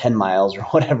 miles or 10 miles or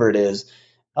whatever it is.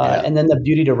 And then the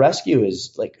beauty to rescue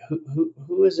is like,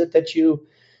 who is it that you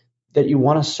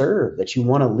want to serve, that you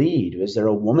want to lead? Is there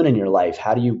a woman in your life?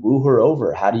 How do you woo her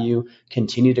over? How do you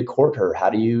continue to court her? How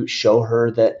do you show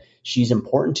her that she's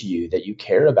important to you, that you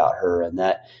care about her, and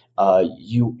that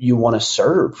you want to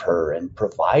serve her and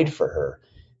provide for her?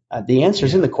 The answer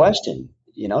is in the question.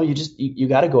 You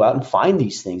got to go out and find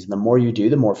these things. And the more you do,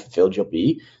 the more fulfilled you'll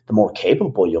be, the more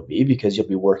capable you'll be, because you'll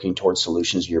be working towards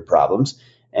solutions to your problems,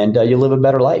 and you'll live a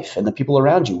better life. And the people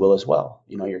around you will as well.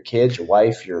 Your kids, your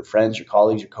wife, your friends, your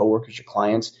colleagues, your coworkers, your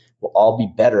clients will all be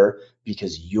better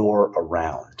because you're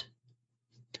around.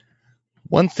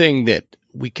 One thing that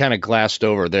we kind of glassed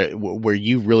over there, where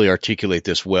you really articulate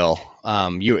this well,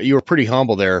 you were pretty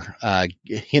humble there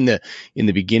in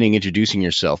the beginning, introducing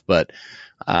yourself. But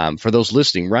for those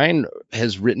listening, Ryan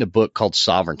has written a book called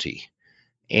Sovereignty,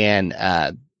 and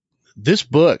this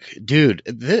book, dude,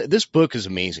 this book is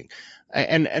amazing.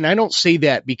 And I don't say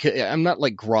that because I'm not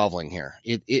like groveling here.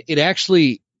 It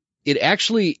actually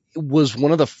was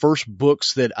one of the first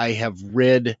books that I have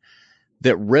read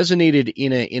that resonated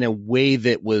in a way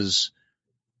that was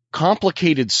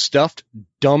complicated stuff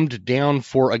dumbed down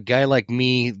for a guy like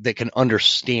me that can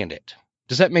understand it.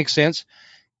 Does that make sense?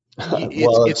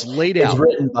 Well, It's laid it's out.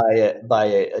 written by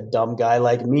a dumb guy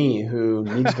like me who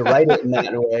needs to write it in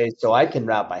that way so I can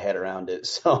wrap my head around it.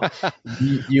 So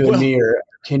you and Well, me are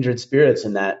kindred spirits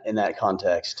in that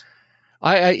context.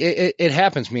 it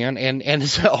happens, man. And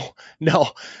so,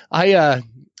 no, and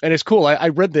it's cool.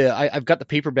 I've got the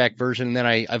paperback version, and then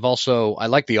I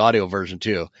like the audio version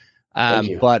too. Thank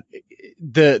you. But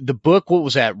the book, what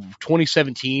was that,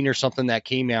 2017 or something that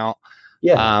came out?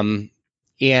 Yeah.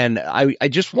 And I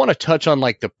just want to touch on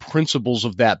like the principles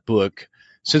of that book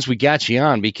since we got you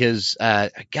on, because,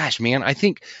 gosh, man, I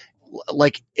think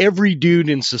like every dude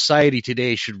in society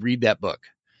today should read that book.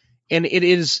 And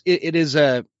this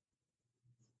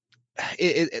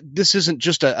isn't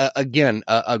just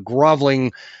a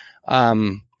groveling,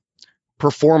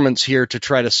 performance here to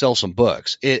try to sell some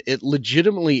books. It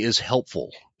legitimately is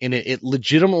helpful, and it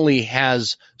legitimately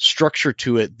has structure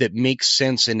to it that makes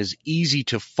sense and is easy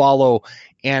to follow.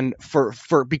 And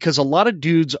because a lot of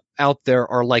dudes out there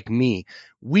are like me.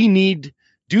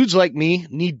 Dudes like me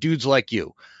need dudes like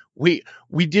you. We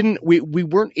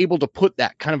weren't able to put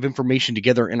that kind of information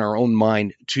together in our own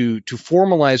mind to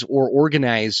formalize or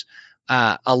organize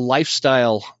a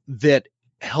lifestyle that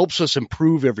helps us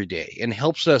improve every day and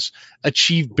helps us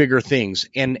achieve bigger things,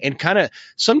 and kind of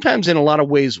sometimes in a lot of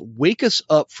ways wake us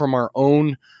up from our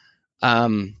own,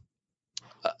 and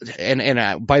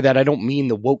by that I don't mean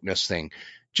the wokeness thing.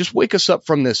 Just wake us up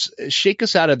from this, shake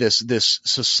us out of this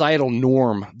societal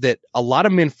norm that a lot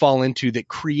of men fall into, that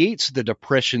creates the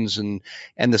depressions and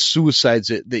the suicides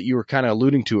that you were kind of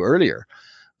alluding to earlier.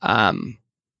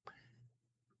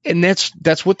 And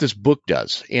that's what this book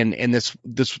does, and that's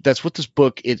what this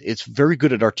book, it's very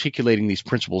good at articulating these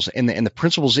principles and the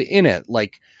principles in it.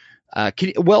 Like,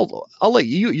 I'll let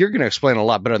you. You're going to explain a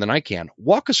lot better than I can.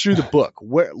 Walk us through the book.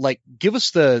 Give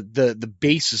us the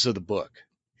basis of the book.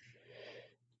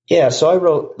 Yeah, so I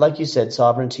wrote, like you said,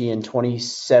 Sovereignty in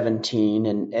 2017,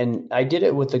 and I did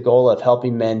it with the goal of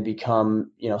helping men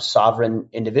become, sovereign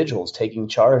individuals, taking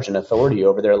charge and authority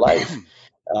over their life.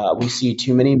 We see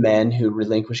too many men who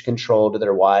relinquish control to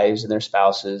their wives and their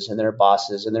spouses and their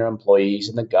bosses and their employees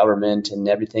and the government and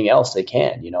everything else they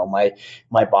can.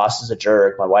 My boss is a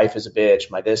jerk, my wife is a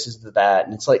bitch, my this is the that,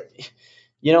 and it's like,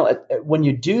 when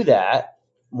you do that,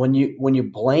 when you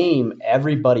blame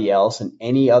everybody else in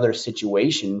any other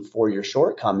situation for your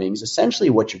shortcomings, essentially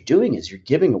what you're doing is you're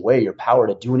giving away your power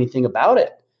to do anything about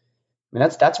it. I mean,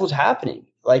 that's what's happening.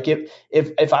 Like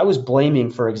if I was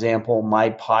blaming, for example, my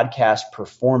podcast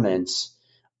performance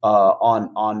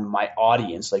on my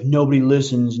audience, like nobody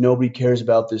listens, nobody cares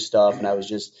about this stuff, and I was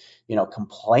just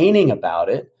complaining about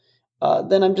it,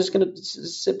 then I'm just going to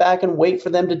sit back and wait for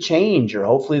them to change, or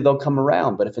hopefully they'll come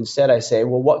around. But if instead I say,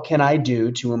 well, what can I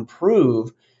do to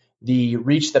improve the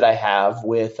reach that I have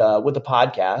with the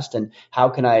podcast, and how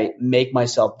can I make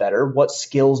myself better? What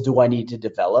skills do I need to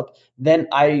develop? Then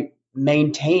I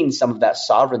maintain some of that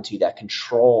sovereignty, that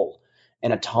control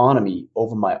and autonomy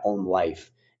over my own life.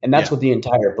 And that's what the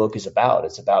entire book is about.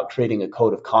 It's about creating a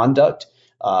code of conduct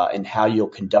and how you'll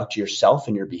conduct yourself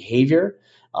and your behavior.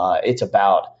 It's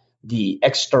about the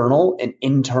external and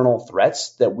internal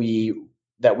threats that we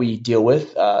deal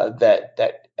with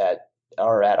that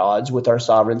are at odds with our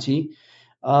sovereignty,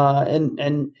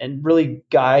 and really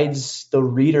guides the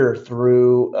reader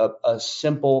through a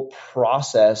simple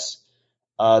process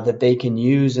that they can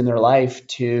use in their life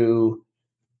to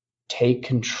take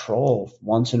control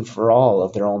once and for all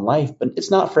of their own life. But it's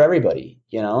not for everybody,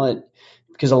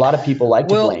 because a lot of people like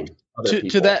to blame other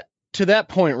people. To that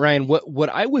point, Ryan, what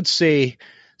I would say,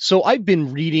 so I've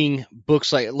been reading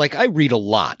books like I read a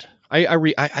lot.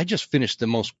 I just finished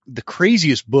the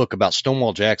craziest book about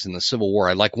Stonewall Jackson, the Civil War.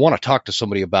 I want to talk to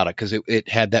somebody about it because it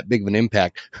had that big of an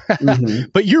impact. Mm-hmm.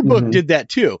 But your book did that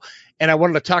too, and I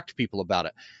wanted to talk to people about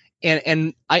it.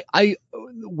 And I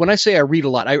when I say I read a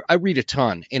lot, I read a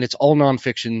ton, and it's all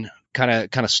nonfiction kind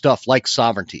of stuff like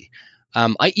Sovereignty.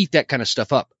 I eat that kind of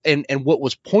stuff up. And what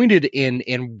was pointed in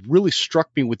and really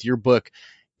struck me with your book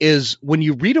is when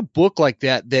you read a book like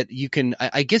that you can,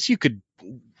 I guess you could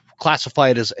classify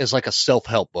it as like a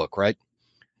self-help book, right?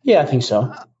 Yeah, I think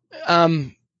so.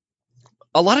 A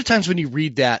lot of times when you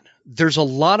read that, there's a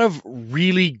lot of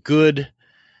really good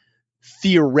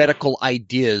theoretical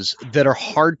ideas that are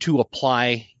hard to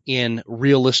apply in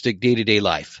realistic day-to-day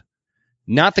life.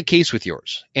 Not the case with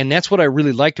yours. And that's what I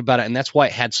really liked about it. And that's why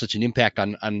it had such an impact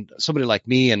on somebody like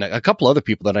me and a couple other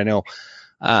people that I know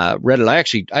read it. I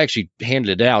actually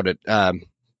handed it out at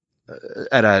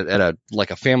a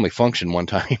like a family function one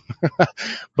time.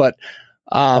 But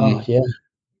yeah.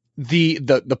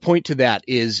 the point to that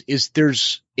is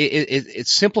it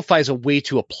simplifies a way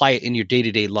to apply it in your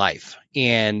day-to-day life.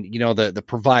 And, the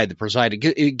preside,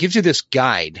 it gives you this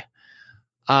guide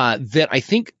that I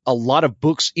think a lot of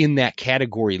books in that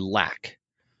category lack.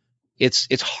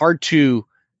 It's hard to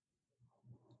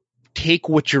take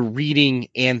what you're reading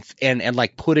and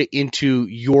like put it into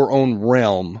your own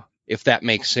realm, if that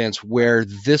makes sense, where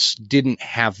this didn't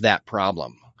have that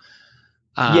problem.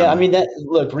 Yeah, I mean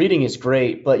look, reading is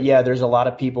great, but yeah, there's a lot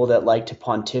of people that like to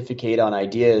pontificate on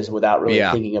ideas without really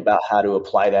Yeah. thinking about how to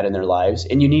apply that in their lives.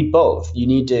 And you need both. You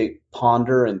need to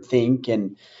ponder and think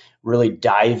and really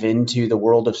dive into the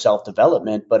world of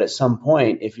self-development. But at some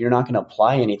point, if you're not going to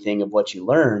apply anything of what you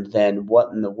learned, then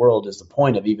what in the world is the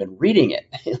point of even reading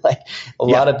it? Like a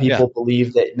lot of people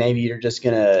believe that maybe you're just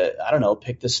going to, I don't know,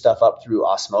 pick this stuff up through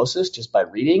osmosis just by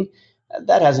reading.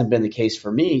 That hasn't been the case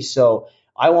for me. So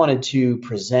I wanted to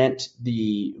present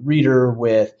the reader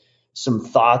with some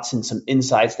thoughts and some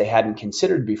insights they hadn't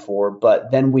considered before, but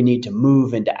then we need to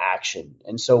move into action.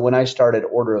 And so when I started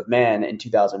Order of Man in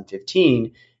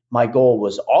 2015, my goal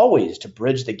was always to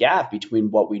bridge the gap between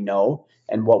what we know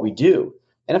and what we do.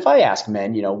 And if I ask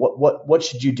men, what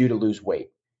should you do to lose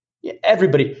weight? Yeah,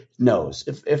 everybody knows.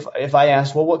 If I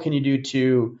ask, well, what can you do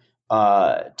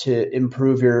to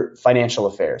improve your financial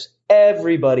affairs?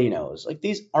 Everybody knows. Like,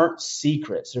 these aren't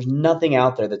secrets. There's nothing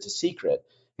out there that's a secret.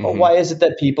 But why is it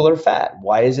that people are fat?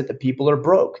 Why is it that people are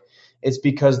broke? It's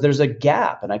because there's a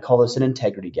gap, and I call this an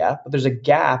integrity gap, but there's a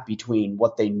gap between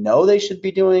what they know they should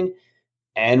be doing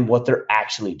and what they're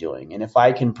actually doing. And if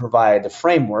I can provide the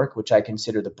framework, which I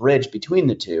consider the bridge between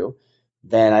the two,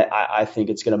 then I think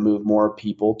it's going to move more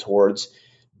people towards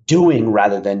doing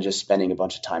rather than just spending a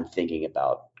bunch of time thinking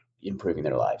about improving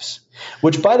their lives.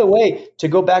 Which, by the way, to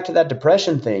go back to that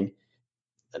depression thing,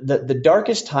 the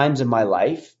darkest times in my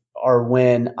life are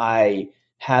when I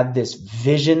had this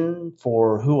vision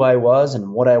for who I was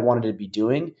and what I wanted to be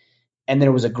doing. And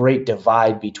there was a great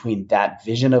divide between that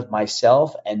vision of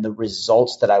myself and the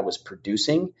results that I was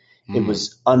producing. It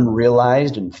was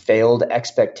unrealized and failed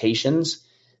expectations.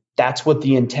 That's what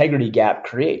the integrity gap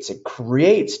creates. It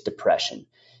creates depression.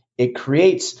 It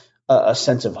creates a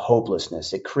sense of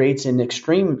hopelessness. It creates, in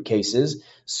extreme cases,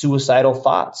 suicidal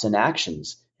thoughts and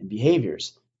actions and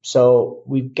behaviors. So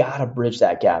we've got to bridge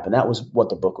that gap. And that was what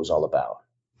the book was all about.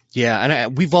 Yeah,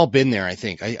 and we've all been there. I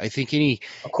think. I think any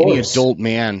adult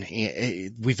man,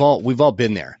 we've all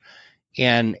been there,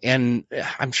 and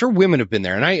I'm sure women have been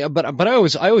there. And but I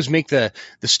always make the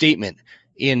statement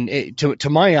to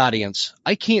my audience.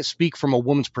 I can't speak from a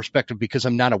woman's perspective because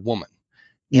I'm not a woman,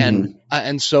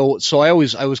 and so I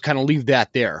always kind of leave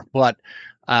that there. But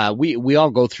we all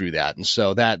go through that, and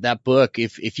so that book,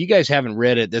 if you guys haven't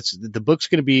read it, the book's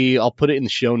going to be. I'll put it in the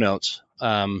show notes.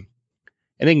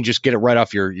 And they can just get it right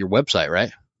off your website,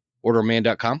 right?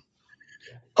 Orderman.com.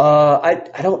 I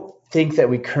don't think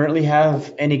that we currently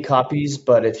have any copies,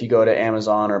 but if you go to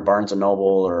Amazon or Barnes & Noble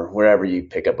or wherever you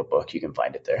pick up a book, you can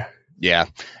find it there. Yeah.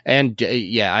 And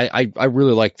I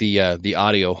really like the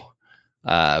audio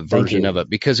version of it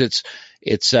because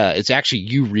it's actually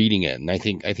you reading it. And I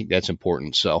think that's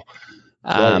important. So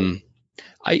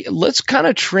let's kind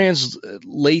of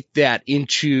translate that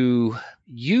into,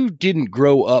 you didn't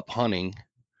grow up hunting.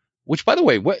 Which, by the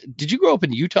way, did you grow up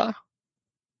in Utah?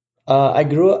 I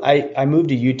moved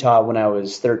to Utah when I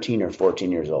was 13 or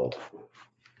 14 years old.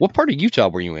 What part of Utah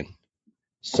were you in?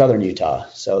 Southern Utah,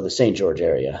 so the St. George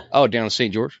area. Oh, down in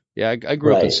St. George? Yeah, I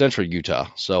grew up in central Utah,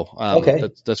 so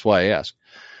that's why I asked.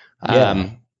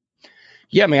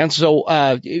 Yeah, man. So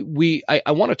I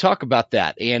want to talk about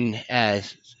that, and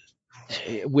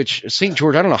which St.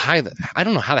 George, I don't know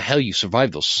how the hell you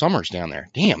survive those summers down there.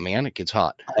 Damn, man, it gets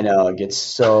hot. I know, it gets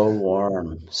so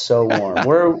warm, so warm.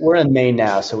 We're in Maine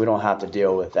now, so we don't have to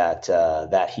deal with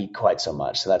that heat quite so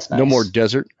much. So that's nice. No more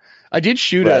desert. I did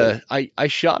shoot I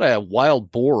shot a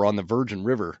wild boar on the Virgin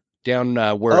River down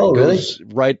where it goes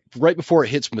right before it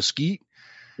hits Mesquite.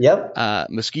 Yep.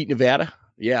 Mesquite, Nevada.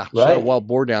 Yeah, shot a wild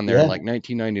boar down there in like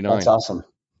 1999. That's awesome.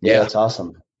 Yeah, that's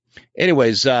awesome.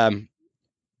 Anyways,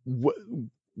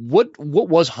 what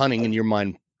was hunting in your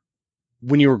mind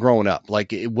when you were growing up?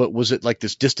 Like, what was it, like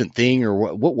this distant thing,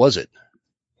 or what was it?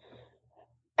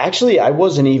 Actually, I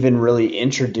wasn't even really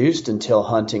introduced until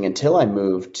hunting until I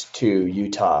moved to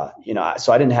Utah.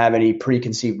 So I didn't have any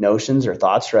preconceived notions or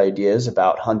thoughts or ideas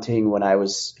about hunting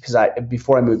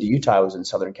before I moved to Utah, I was in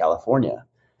Southern California.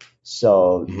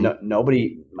 So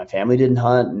nobody, my family didn't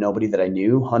hunt. Nobody that I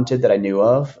knew hunted that I knew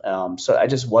of. So I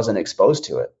just wasn't exposed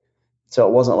to it. So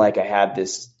it wasn't like I had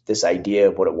this idea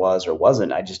of what it was or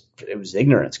wasn't. It was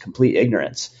ignorance, complete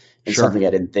ignorance, and something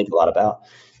I didn't think a lot about.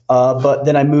 But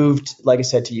then I moved, like I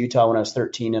said, to Utah when I was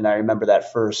 13, and I remember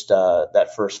that first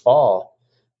fall.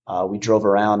 We drove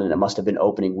around, and it must have been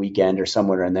opening weekend or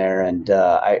somewhere in there. And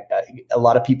a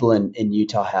lot of people in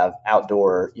Utah have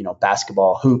outdoor,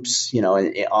 basketball hoops,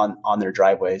 on their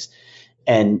driveways.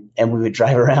 And we would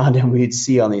drive around and we'd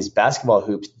see on these basketball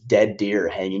hoops dead deer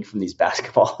hanging from these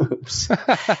basketball hoops.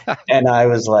 And I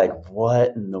was like,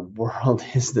 what in the world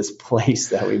is this place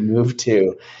that we moved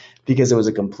to? Because it was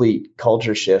a complete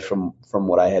culture shift from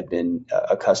what I had been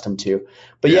accustomed to.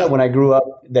 But yeah, when I grew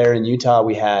up there in Utah,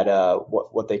 we had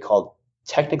what they called,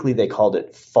 technically they called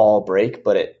it fall break,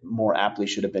 but it more aptly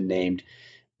should have been named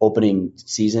opening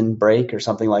season break or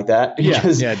something like that.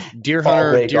 Because deer fall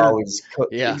hunter, break always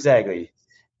exactly.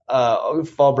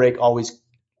 Fall break always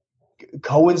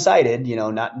coincided,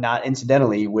 not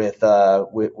incidentally with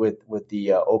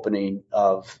the opening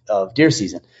of deer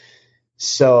season.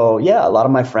 So yeah, a lot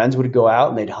of my friends would go out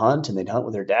and they'd hunt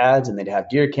with their dads and they'd have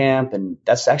deer camp. And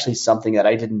that's actually something that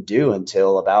I didn't do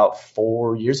until about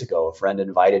 4 years ago. A friend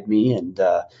invited me, and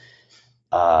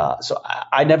so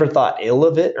I never thought ill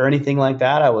of it or anything like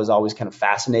that. I was always kind of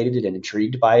fascinated and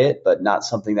intrigued by it, but not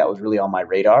something that was really on my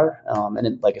radar.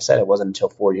 Like I said, it wasn't until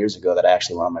 4 years ago that I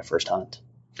actually went on my first hunt.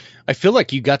 I feel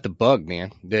like you got the bug,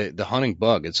 man. The hunting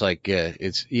bug. It's like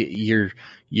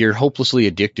you're hopelessly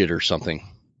addicted or something.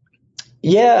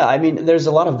 Yeah, I mean, there's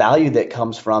a lot of value that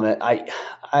comes from it.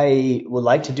 I would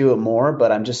like to do it more,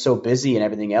 but I'm just so busy and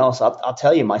everything else. I'll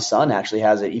tell you, my son actually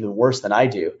has it even worse than I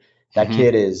do. That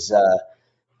kid is a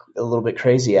little bit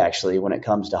crazy, actually, when it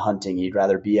comes to hunting. He'd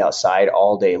rather be outside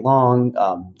all day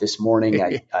long. This morning,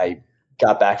 I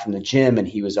got back from the gym and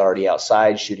he was already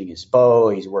outside shooting his bow.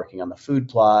 He's working on the food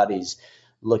plot. He's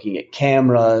looking at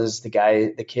cameras. The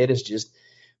kid is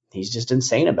he's just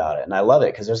insane about it. And I love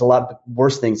it because there's a lot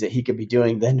worse things that he could be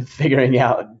doing than figuring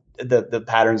out the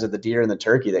patterns of the deer and the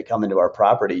turkey that come into our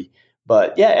property.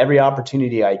 But yeah, every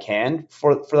opportunity I can,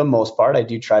 for the most part, I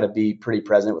do try to be pretty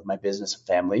present with my business and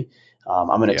family. I'm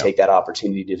going to take that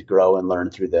opportunity to grow and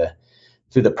learn through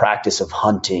the practice of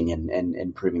hunting and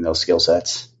improving those skill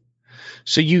sets.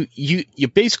 So you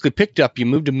basically you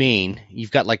moved to Maine.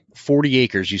 You've got like 40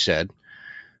 acres, you said.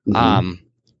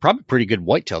 Probably pretty good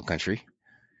whitetail country.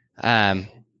 What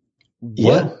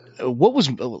was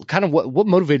kind of what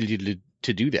motivated you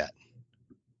to do that?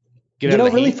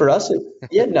 Really for us,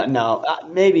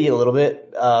 maybe a little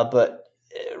bit, but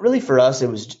really for us, it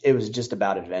was just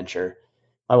about adventure.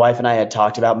 My wife and I had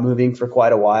talked about moving for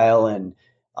quite a while, and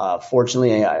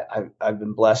fortunately, I've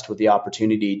been blessed with the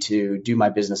opportunity to do my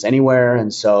business anywhere.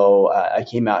 And so I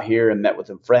came out here and met with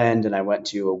a friend, and I went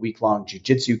to a week-long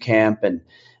jiu-jitsu camp and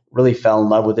really fell in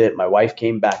love with it. My wife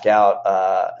came back out.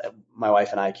 My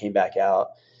wife and I came back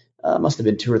out. Must have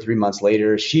been 2 or 3 months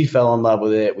later. She fell in love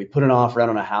with it. We put an offer out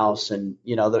on a house, and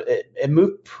it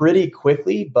moved pretty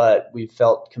quickly, but we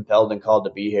felt compelled and called to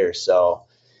be here. So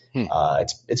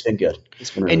it's been good.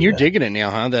 It's been really and you're good. digging it now,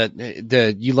 huh?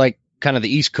 You like kind of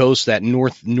the East Coast, that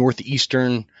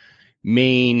northeastern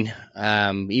Maine,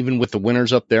 even with the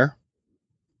winters up there.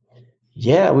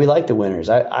 Yeah, we like the winters.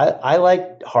 I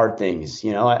like hard things.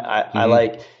 I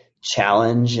like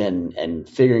challenge and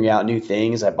figuring out new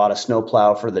things. I bought a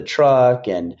snowplow for the truck,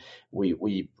 and we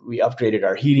upgraded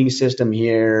our heating system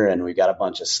here, and we got a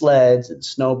bunch of sleds and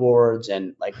snowboards,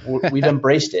 and like we've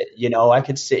embraced it. I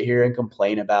could sit here and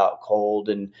complain about cold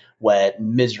and wet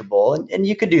and miserable, and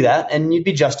you could do that and you'd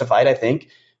be justified, I think.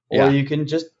 Or you can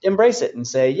just embrace it and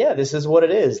say, yeah, this is what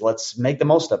it is. Let's make the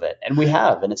most of it. And we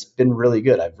have, and it's been really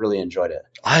good. I've really enjoyed it.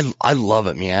 I love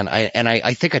it, man.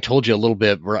 I think I told you a little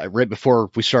bit right before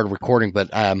we started recording, but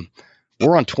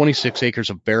we're on 26 acres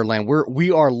of bare land.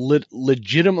 We are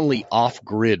legitimately off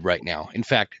grid right now. In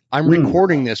fact, I'm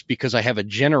recording this because I have a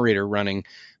generator running,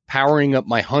 powering up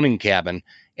my hunting cabin,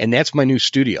 and that's my new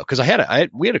studio. Because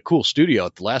we had a cool studio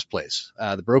at the last place,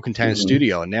 the Broken Time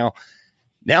Studio, and now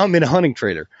I'm in a hunting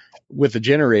trailer with a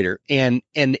generator. And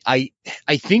I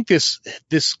think this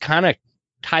kind of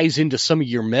ties into some of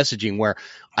your messaging, where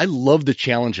I love the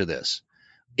challenge of this.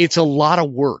 It's a lot of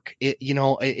work.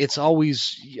 It's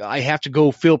always, I have to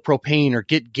go fill propane or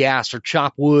get gas or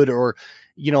chop wood or,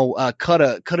 cut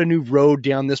a new road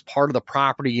down this part of the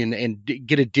property and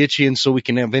get a ditch in so we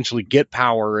can eventually get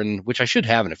power, and which I should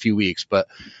have in a few weeks. But,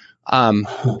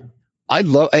 I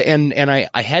love, and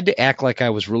I had to act like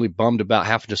I was really bummed about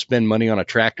having to spend money on a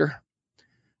tractor.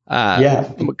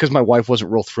 Because my wife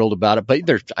wasn't real thrilled about it, but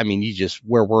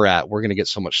where we're at, we're going to get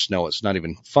so much snow. It's not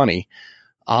even funny.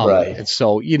 Right. And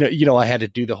so, I had to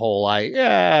do the whole, we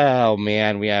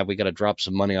got to drop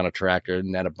some money on a tractor,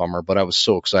 and that a bummer, but I was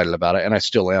so excited about it, and I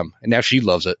still am. And now she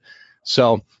loves it.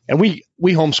 So, and we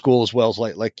homeschool as well as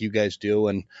like you guys do.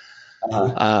 And,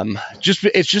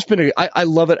 it's just been I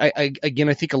love it.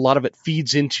 I think a lot of it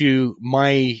feeds into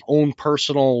my own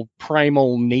personal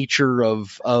primal nature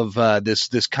of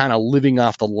this kind of living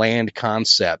off the land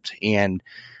concept. And,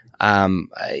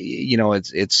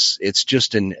 it's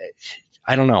just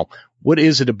I don't know. What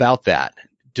is it about that?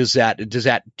 Does that,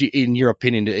 in your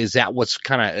opinion, is that what's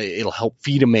kind of, it'll help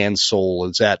feed a man's soul?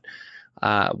 Is that,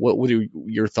 what are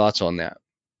your thoughts on that?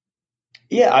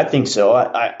 Yeah, I think so.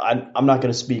 I'm not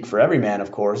going to speak for every man,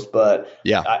 of course, but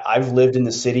Yeah. I've lived in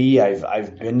the city.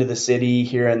 I've been to the city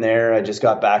here and there. I just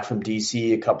got back from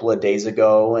DC a couple of days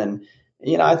ago, and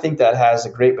I think that has a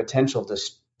great potential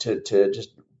to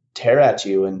just tear at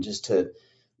you and just to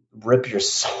rip your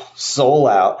soul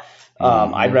out.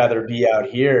 I'd rather be out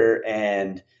here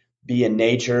and be in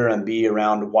nature and be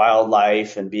around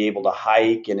wildlife and be able to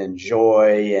hike and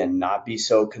enjoy and not be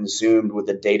so consumed with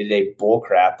the day-to-day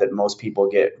bullcrap that most people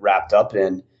get wrapped up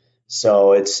in.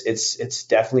 So it's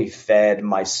definitely fed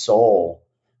my soul.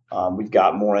 We've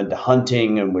got more into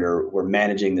hunting, and we're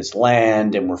managing this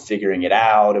land, and we're figuring it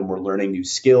out, and we're learning new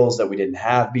skills that we didn't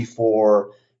have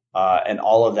before. And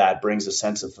all of that brings a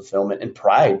sense of fulfillment and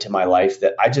pride to my life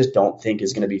that I just don't think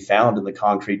is going to be found in the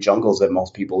concrete jungles that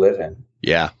most people live in.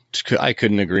 Yeah, I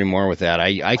couldn't agree more with that.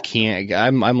 I can't.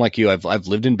 I'm like you. I've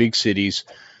lived in big cities.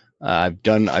 I've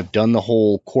done the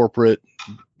whole corporate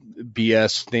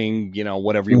BS thing,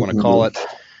 whatever you want to call it.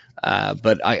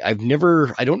 But I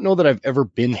don't know that I've ever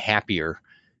been happier.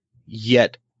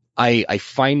 Yet I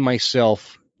find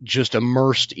myself just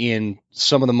immersed in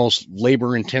some of the most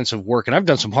labor intensive work. And I've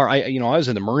done some hard, I was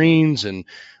in the Marines, and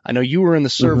I know you were in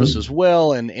the service as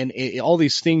well. And all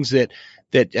these things that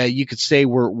you could say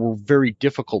were very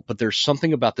difficult, but there's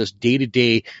something about this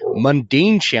day-to-day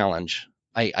mundane challenge.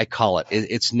 I call it.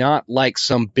 It's not like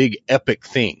some big epic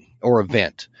thing or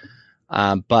event.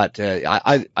 But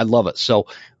I love it. So,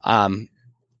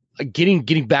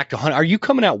 getting back to hunt, are you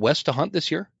coming out west to hunt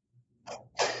this year?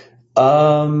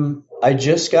 I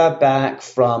just got back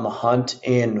from a hunt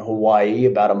in Hawaii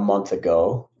about a month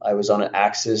ago. I was on an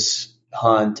axis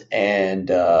hunt and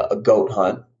a goat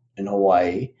hunt in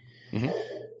Hawaii.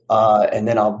 And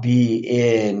then I'll be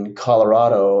in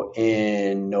Colorado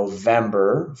in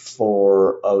November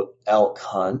for a elk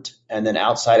hunt. And then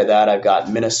outside of that, I've got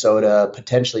Minnesota,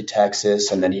 potentially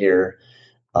Texas, and then here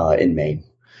in Maine.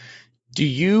 Do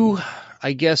you,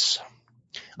 I guess,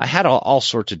 I had all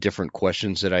sorts of different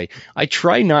questions that I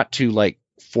try not to like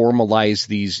formalize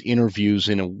these interviews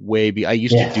in a way. I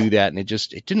used to do that, and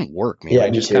it didn't work, man. Yeah,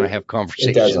 I just kind of have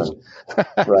conversations. It doesn't.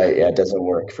 Right. Yeah, it doesn't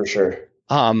work for sure.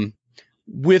 I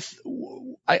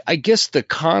guess the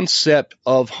concept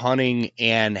of hunting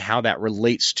and how that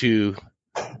relates to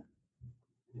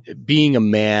being a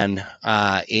man,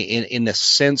 in the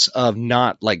sense of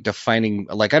not like defining,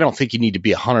 like, I don't think you need to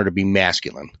be a hunter to be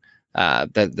masculine.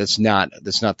 That's not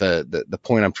the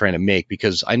point I'm trying to make,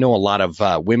 because I know a lot of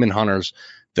women hunters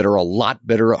that are a lot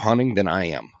better at hunting than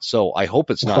I am. So I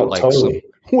hope it's not totally.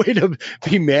 some way to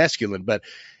be masculine, but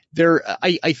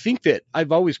I think that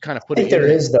I've always kind of put it. I think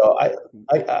there is, though.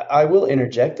 I will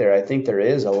interject there. I think there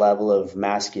is a level of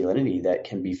masculinity that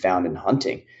can be found in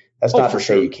hunting. That's not to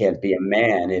say you can't be a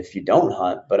man if you don't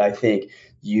hunt, but I think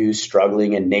you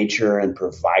struggling in nature and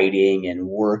providing and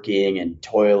working and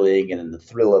toiling and the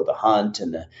thrill of the hunt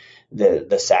and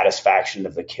the satisfaction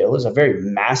of the kill is a very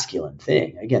masculine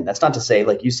thing. Again, that's not to say,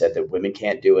 like you said, that women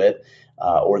can't do it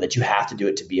or that you have to do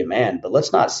it to be a man. But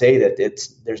let's not say that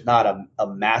there's not a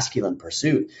masculine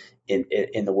pursuit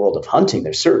in the world of hunting.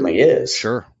 There certainly is.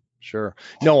 Sure.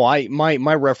 No,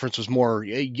 my reference was more,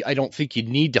 I don't think you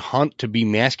need to hunt to be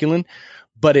masculine,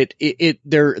 but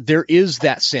there is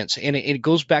that sense. And it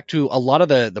goes back to a lot of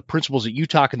the principles that you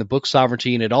talk in the book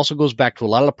Sovereignty. And it also goes back to a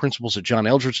lot of the principles that John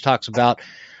Eldredge talks about.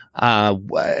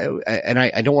 And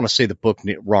I don't want to say the book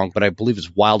wrong, but I believe it's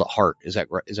Wild at Heart. Is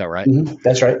that right? Mm-hmm.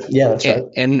 That's right. Yeah, that's right.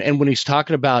 And when he's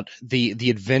talking about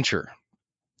the adventure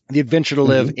to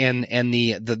live and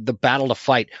the battle to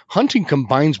fight, hunting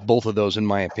combines both of those, in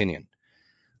my opinion.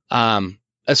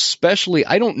 Especially,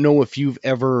 I don't know if you've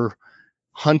ever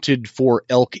hunted for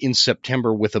elk in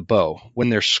September with a bow when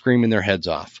they're screaming their heads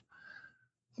off.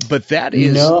 But that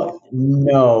is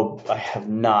no, I have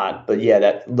not. But yeah,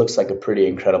 that looks like a pretty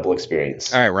incredible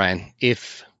experience. All right, Ryan,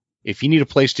 if you need a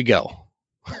place to go,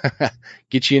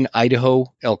 get you an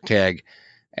Idaho elk tag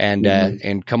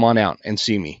and come on out and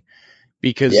see me.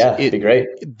 Because it'd be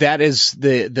great. That is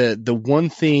the one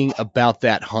thing about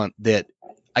that hunt that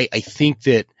I think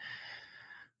that,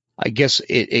 I guess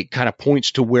it kind of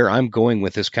points to where I'm going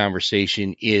with this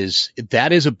conversation, is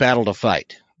that is a battle to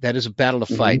fight. That is a battle to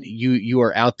Mm-hmm. fight. You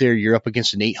are out there. You're up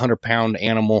against an 800-pound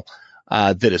animal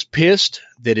that is pissed,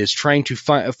 that is trying to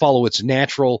follow its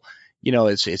natural,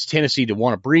 its tendency to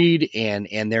want to breed,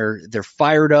 and they're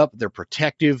fired up, they're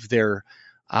protective,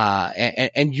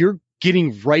 and you're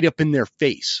getting right up in their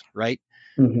face, right?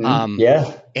 Mm-hmm.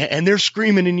 Yeah. And they're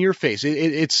screaming in your face.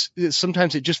 It's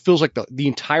sometimes it just feels like the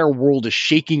entire world is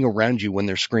shaking around you when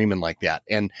they're screaming like that.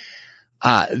 And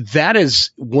that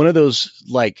is one of those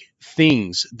like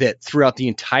things that throughout the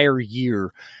entire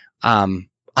year,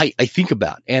 I think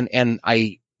about, and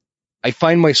I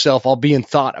find myself, I'll be in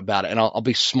thought about it, and I'll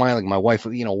be smiling. My wife,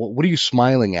 what are you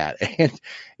smiling at? And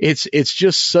it's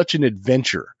just such an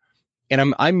adventure.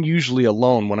 And I'm usually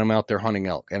alone when I'm out there hunting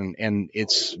elk, and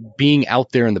it's being out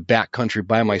there in the backcountry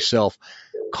by myself,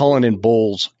 calling in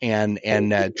bulls and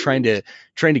trying to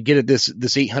get at this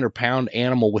 800-pound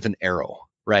animal with an arrow,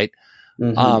 right?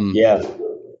 Mm-hmm.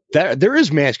 Yeah. There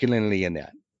is masculinity in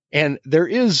that, and there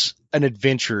is an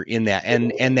adventure in that,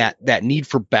 and that need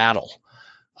for battle.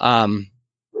 I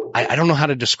don't know how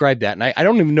to describe that, and I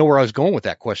don't even know where I was going with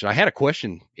that question. I had a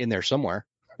question in there somewhere.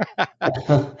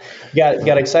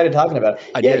 got excited talking about it.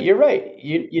 I Yeah, did. you're right.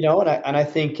 And I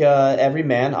think every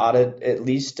man ought to at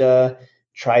least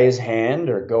try his hand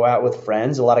or go out with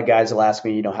friends. A lot of guys will ask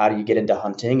me, how do you get into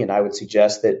hunting? And I would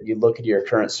suggest that you look at your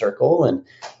current circle, and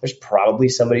there's probably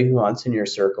somebody who hunts in your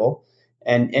circle,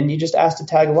 and you just ask to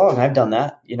tag along. I've done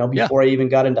that. Before I even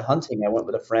got into hunting, I went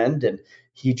with a friend, and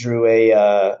he drew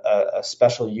a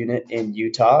special unit in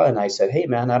Utah, and I said, "Hey,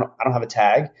 man, I don't have a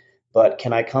tag, but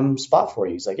can I come spot for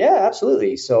you?" He's like, "Yeah,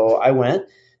 absolutely." So I went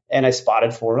and I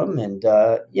spotted for him, and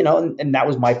and that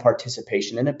was my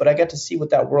participation in it. But I got to see what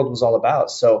that world was all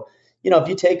about. So if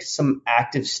you take some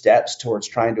active steps towards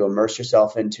trying to immerse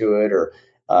yourself into it, or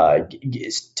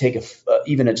take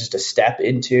even just a step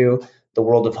into the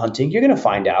world of hunting, you're going to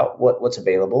find out what's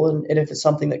available, and if it's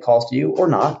something that calls to you or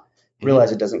not.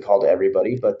 Realize it doesn't call to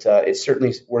everybody, but it's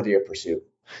certainly worthy of pursuit.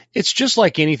 It's just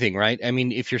like anything, right? I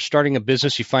mean, if you're starting a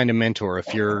business, you find a mentor.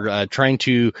 If you're trying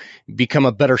to become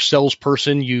a better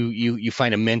salesperson, you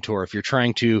find a mentor. If you're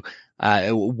trying to,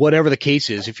 whatever the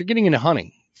case is, if you're getting into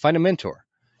hunting, find a mentor.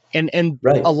 And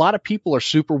Right. A lot of people are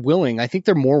super willing. I think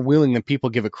they're more willing than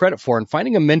people give it credit for. And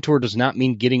finding a mentor does not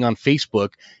mean getting on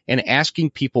Facebook and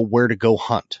asking people where to go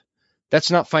hunt.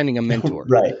 That's not finding a mentor.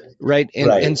 Right. Right.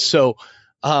 Right. And so,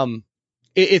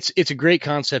 it's a great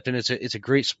concept, and it's a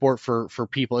great sport for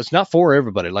people. It's not for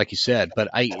everybody, like you said, but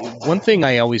one thing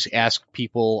I always ask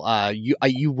people,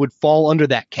 you would fall under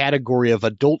that category of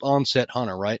adult onset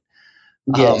hunter, right?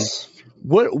 Yes.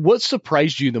 What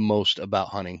surprised you the most about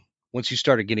hunting once you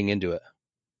started getting into it?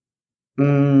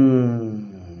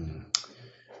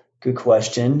 Good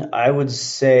question. I would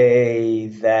say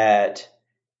that.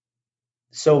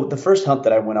 So the first hunt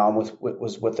that I went on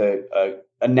was with a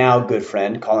now good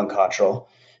friend, Colin Cottrell,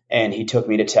 and he took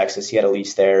me to Texas. He had a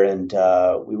lease there, and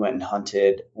we went and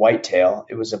hunted whitetail.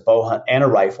 It was a bow hunt and a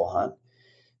rifle hunt.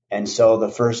 And so the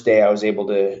first day I was able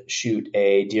to shoot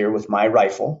a deer with my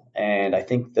rifle. And I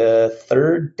think the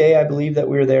third day, I believe that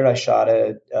we were there, I shot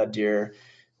a deer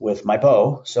with my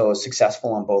bow. So I was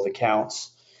successful on both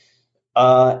accounts.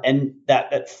 And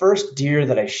that first deer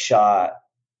that I shot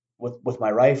with my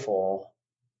rifle,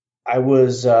 I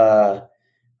was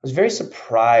very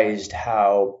surprised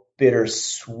how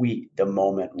bittersweet the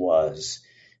moment was.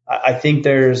 I think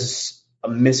there's a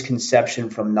misconception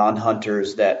from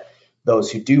non-hunters that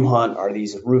those who do hunt are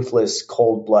these ruthless,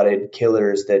 cold-blooded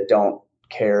killers that don't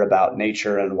care about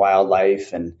nature and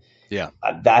wildlife, and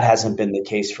that hasn't been the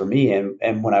case for me.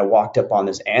 And when I walked up on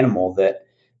this animal that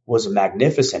was a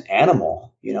magnificent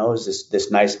animal, it was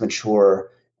this nice, mature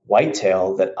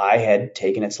whitetail that I had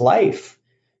taken its life.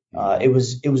 It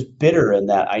was bitter in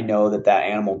that I know that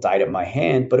animal died at my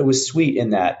hand, but it was sweet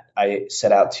in that I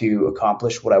set out to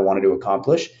accomplish what I wanted to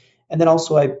accomplish, and then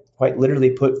also I quite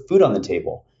literally put food on the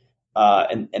table,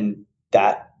 and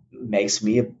that makes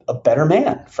me a better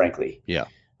man, frankly. Yeah.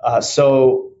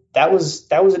 So that was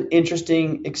an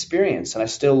interesting experience, and I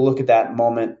still look at that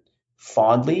moment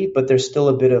fondly. But there's still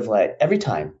a bit of like every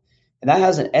time, and that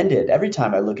hasn't ended. Every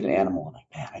time I look at an animal, I'm like,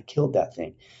 man, I killed that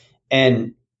thing,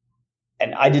 and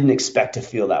I didn't expect to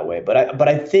feel that way, but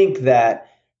I think that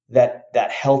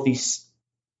healthy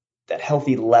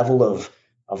level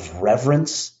of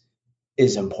reverence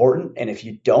is important, and if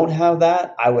you don't have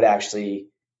that,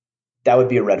 that would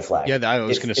be a red flag. Yeah, I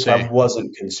was going to if say I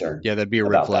wasn't concerned. Yeah, that'd be a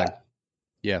red flag. That.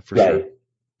 Yeah, for sure.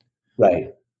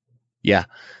 Right. Yeah.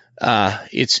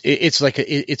 It's like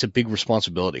it's a big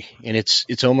responsibility, and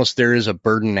it's almost, there is a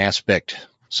burden aspect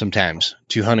sometimes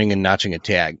to hunting and notching a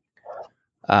tag.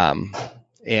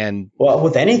 And Well,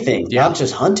 with anything, yeah, not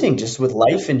just hunting, just with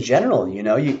life in general,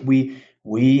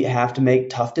 we have to make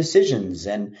tough decisions,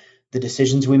 and the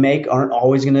decisions we make aren't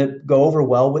always going to go over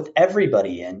well with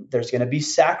everybody, and there's going to be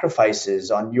sacrifices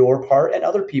on your part and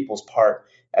other people's part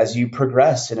as you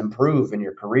progress and improve in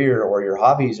your career or your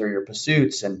hobbies or your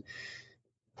pursuits, and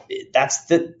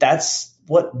that's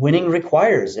what winning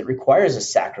requires. It requires a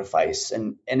sacrifice,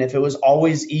 and if it was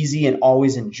always easy and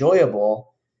always enjoyable,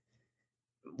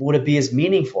 would it be as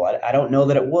meaningful? I don't know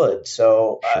that it would.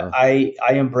 So sure. I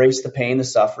embrace the pain, the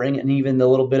suffering, and even the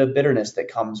little bit of bitterness that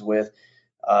comes with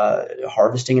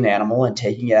harvesting an animal and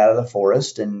taking it out of the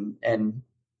forest and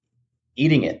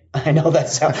eating it. I know that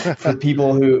sounds for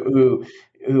people who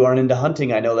aren't into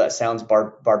hunting. I know that sounds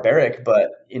barbaric,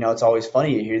 but it's always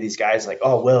funny. You hear these guys like,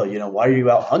 oh, well, why are you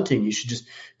out hunting? You should just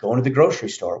go into the grocery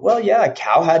store. Well, yeah, a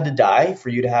cow had to die for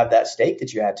you to have that steak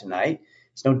that you had tonight.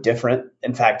 It's no different.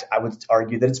 In fact, I would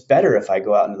argue that it's better if I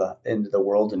go out into the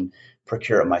world and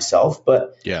procure it myself.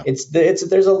 But Yeah.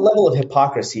 there's a level of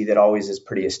hypocrisy that always is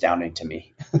pretty astounding to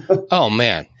me. Oh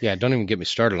man. Yeah. Don't even get me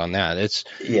started on that. That's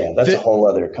a whole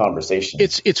other conversation.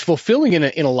 It's fulfilling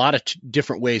in a lot of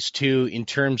different ways too, in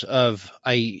terms of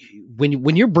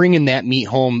when you're bringing that meat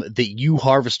home that you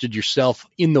harvested yourself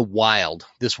in the wild,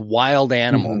 this wild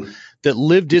animal Mm-hmm. that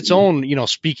lived its own,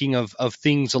 speaking of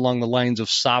things along the lines of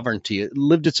sovereignty, it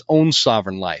lived its own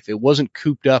sovereign life. It wasn't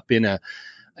cooped up in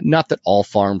not that all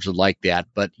farms are like that,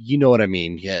 but you know what I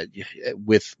mean? Yeah.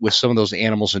 With some of those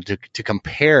animals, and to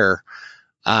compare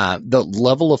the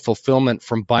level of fulfillment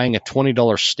from buying a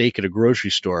 $20 steak at a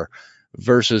grocery store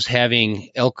versus having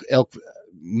elk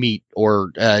meat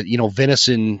or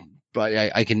venison.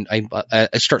 I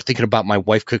start thinking about my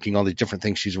wife cooking all these different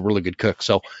things. She's a really good cook,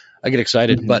 so I get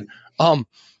excited. Mm-hmm.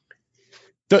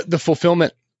 But the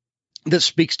fulfillment that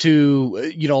speaks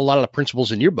to a lot of the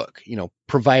principles in your book,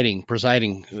 providing,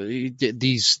 presiding,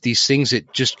 these things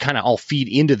that just kind of all feed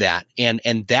into that, and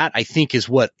that I think is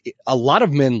what a lot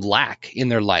of men lack in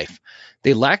their life.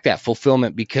 They lack that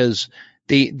fulfillment because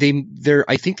they're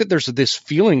I think that there's this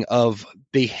feeling of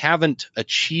they haven't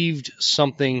achieved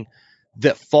something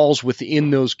that falls within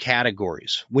those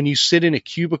categories. When you sit in a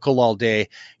cubicle all day,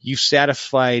 you've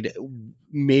satisfied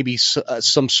maybe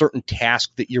some certain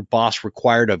task that your boss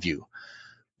required of you,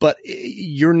 but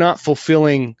you're not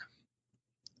fulfilling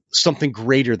something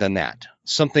greater than that,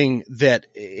 something that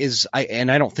is, I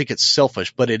don't think it's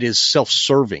selfish, but it is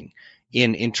self-serving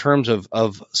in terms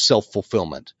of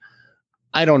self-fulfillment.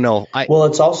 I don't know. Well,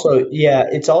 it's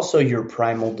also your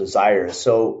primal desire.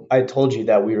 So I told you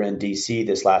that we were in DC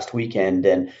this last weekend,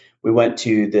 and we went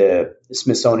to the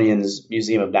Smithsonian's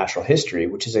Museum of Natural History,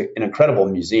 which is an incredible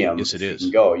museum. Yes, it is. You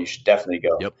can go. You should definitely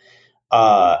go. Yep.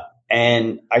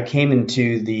 And I came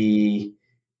into the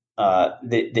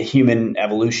human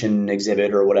evolution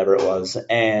exhibit or whatever it was,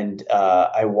 and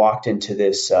I walked into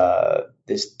this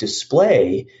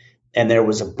display, and there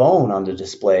was a bone on the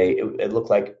display. It looked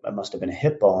like it must have been a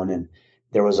hip bone, and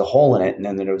there was a hole in it, and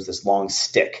then there was this long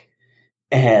stick.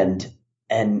 And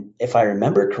if I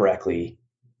remember correctly,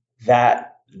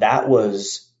 that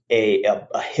was a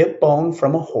hip bone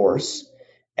from a horse,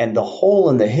 and the hole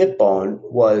in the hip bone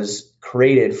was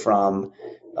created from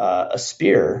a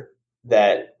spear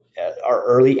that our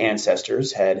early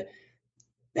ancestors had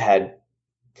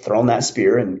thrown that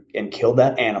spear and killed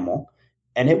that animal.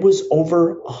 And it was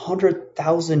over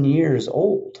 100,000 years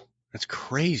old. That's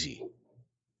crazy.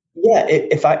 Yeah,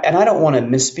 I don't want to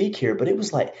misspeak here, but it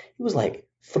was like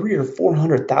 300,000 or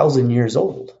 400,000 years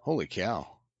old. Holy cow!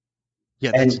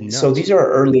 Yeah, that's nuts. So these are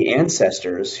our early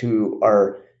ancestors who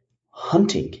are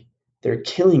hunting. They're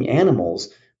killing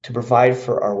animals to provide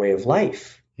for our way of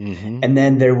life. Mm-hmm. And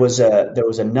then there was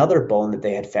another bone that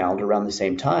they had found around the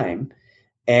same time,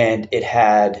 and it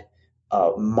had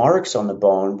marks on the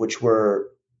bone which were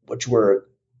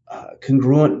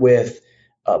congruent with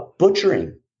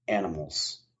butchering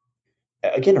animals,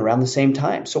 again around the same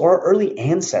time. So our early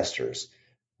ancestors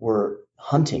were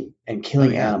hunting and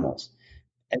killing animals,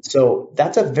 and so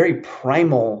that's a very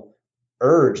primal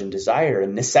urge and desire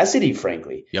and necessity,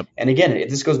 frankly. Yep. And again,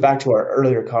 this goes back to our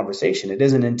earlier conversation. It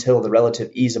isn't until the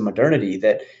relative ease of modernity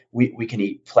that we can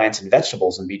eat plants and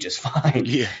vegetables and be just fine.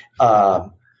 Yeah.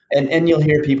 And you'll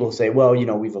hear people say, well,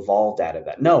 we've evolved out of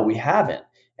that. No, we haven't.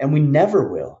 And we never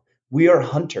will. We are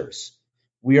hunters.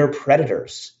 We are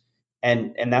predators.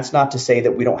 And that's not to say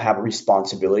that we don't have a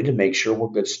responsibility to make sure we're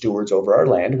good stewards over our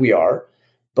land. We are.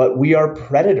 But we are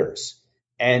predators.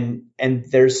 And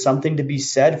there's something to be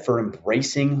said for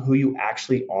embracing who you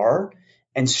actually are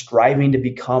and striving to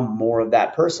become more of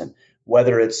that person,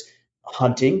 whether it's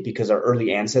hunting because our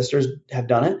early ancestors have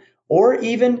done it, or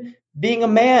even being a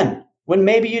man when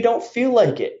maybe you don't feel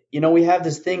like it. We have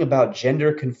this thing about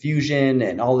gender confusion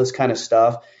and all this kind of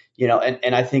stuff,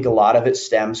 and I think a lot of it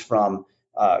stems from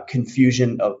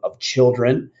confusion of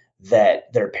children,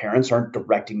 that their parents aren't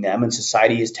directing them and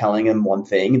society is telling them one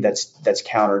thing that's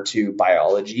counter to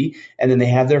biology. And then they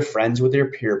have their friends with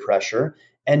their peer pressure.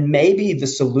 And maybe the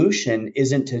solution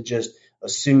isn't to just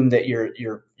assume that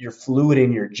you're fluid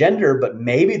in your gender, but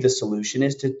maybe the solution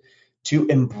is to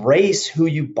embrace who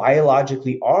you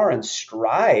biologically are and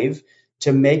strive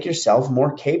to make yourself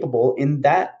more capable in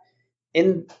that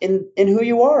in who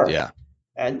you are. Yeah.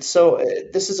 And so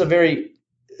this is a very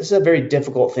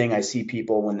difficult thing. I see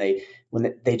people when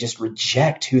they just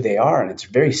reject who they are, and it's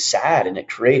very sad. And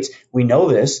we know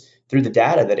this through the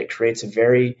data, that it creates a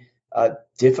very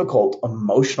difficult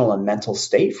emotional and mental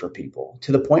state for people,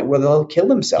 to the point where they'll kill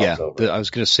themselves over it. I was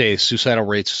going to say suicidal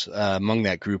rates among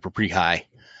that group are pretty high,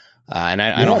 and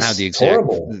I don't have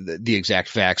the exact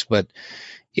facts, but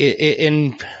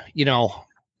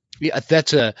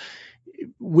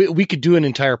we could do an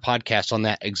entire podcast on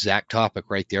that exact topic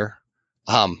right there.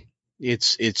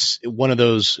 It's one of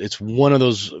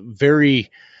those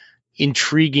very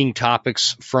intriguing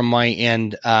topics from my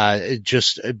end,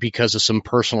 just because of some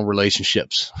personal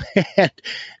relationships. And,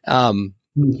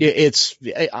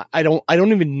 I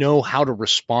don't even know how to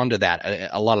respond to that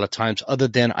a lot of the times, other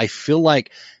than I feel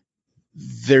like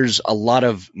there's a lot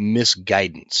of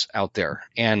misguidance out there,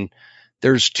 and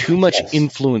there's too much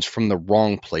influence from the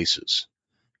wrong places.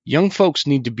 Young folks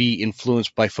need to be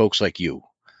influenced by folks like you.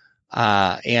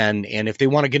 And if they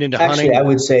want to get into hunting, I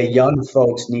would say young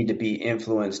folks need to be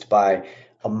influenced by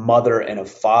a mother and a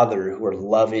father who are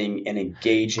loving and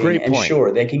engaging. Great point. And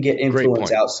sure, they can get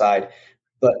influence outside,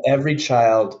 but every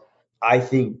child, I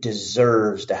think,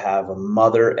 deserves to have a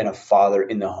mother and a father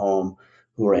in the home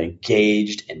who are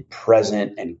engaged and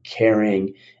present and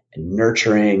caring and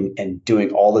nurturing and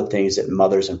doing all the things that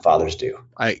mothers and fathers do.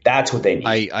 That's what they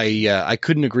need. I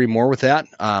couldn't agree more with that.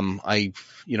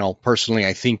 Personally,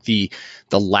 I think the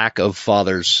lack of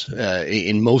fathers,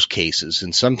 in most cases,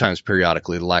 and sometimes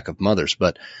periodically the lack of mothers,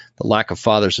 but the lack of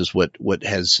fathers is what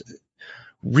has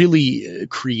really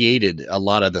created a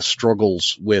lot of the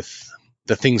struggles with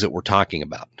the things that we're talking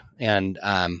about. And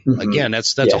again,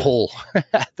 that's a whole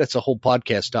that's a whole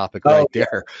podcast topic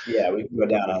there. Yeah, we can go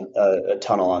down a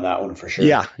tunnel on that one for sure.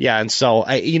 Yeah. And so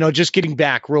just getting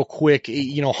back real quick,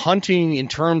 hunting in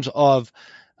terms of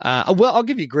I'll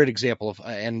give you a great example of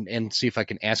and see if I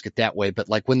can ask it that way. But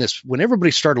like when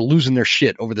everybody started losing their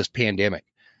shit over this pandemic,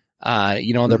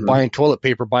 they're buying toilet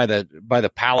paper by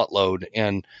the pallet load,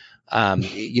 and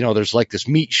there's like this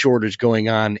meat shortage going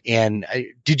on. And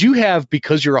did you have,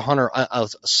 because you're a hunter, a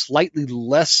slightly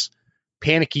less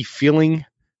panicky feeling?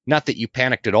 Not that you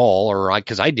panicked at all,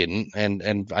 because I didn't,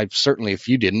 and I certainly, if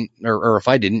you didn't, or if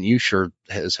I didn't, you sure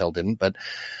as hell didn't. But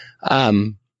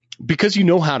because you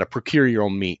know how to procure your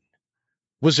own meat,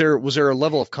 was there a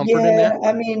level of comfort in that?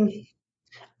 I mean,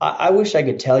 I wish I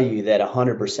could tell you that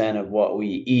 100% of what we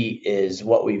eat is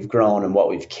what we've grown and what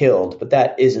we've killed, but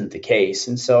that isn't the case.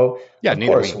 And so, of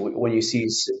course, when you see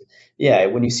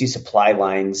supply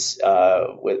lines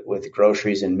with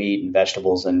groceries and meat and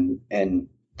vegetables and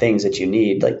things that you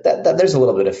need, like that, there's a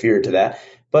little bit of fear to that.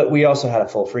 But we also had a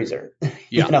full freezer,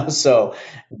 so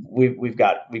we've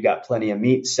got plenty of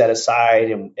meat set aside,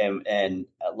 and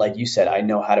like you said, I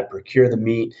know how to procure the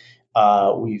meat.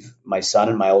 My son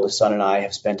and my oldest son and I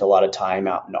have spent a lot of time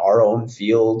out in our own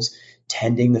fields,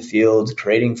 tending the fields,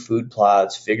 creating food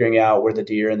plots, figuring out where the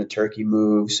deer and the turkey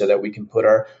move so that we can put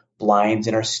our blinds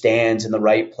and our stands in the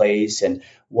right place, and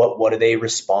what do they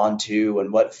respond to,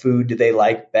 and what food do they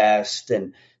like best.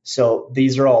 And so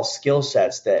these are all skill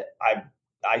sets that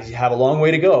I have a long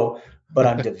way to go, but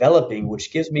I'm developing,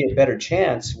 which gives me a better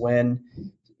chance when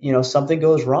something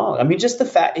goes wrong. I mean, just the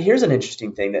fact, here's an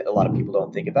interesting thing that a lot of people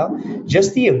don't think about.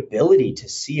 Just the ability to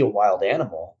see a wild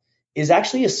animal is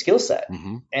actually a skill set.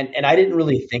 Mm-hmm. And I didn't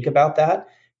really think about that,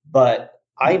 but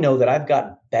I know that I've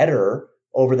gotten better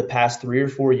over the past 3 or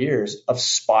 4 years of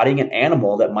spotting an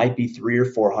animal that might be 300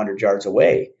 or 400 yards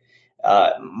away.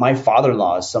 My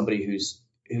father-in-law is somebody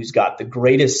who's got the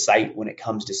greatest sight when it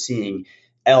comes to seeing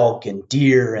elk and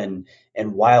deer and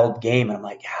wild game. And I'm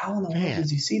like, how in the world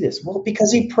does he see this? Well,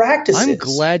 because he practices. I'm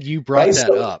glad you brought that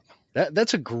up.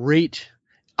 That's a great,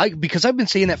 because I've been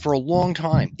saying that for a long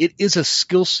time. It is a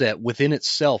skill set within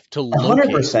itself to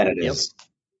locate. 100% it is.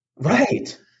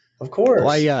 Right. Of course.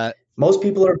 Most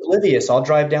people are oblivious. I'll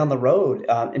drive down the road.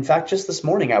 In fact, just this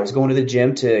morning, I was going to the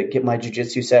gym to get my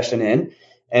jiu-jitsu session in.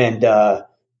 And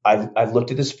I've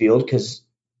looked at this field because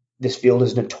this field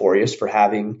is notorious for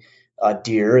having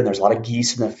deer, and there's a lot of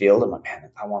geese in the field. I'm like,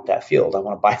 man, I want that field. I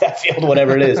want to buy that field,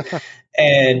 whatever it is.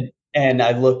 And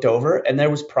I looked over, and there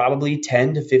was probably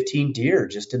 10 to 15 deer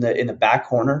just in the back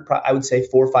corner. I would say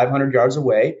 400 or 500 yards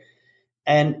away.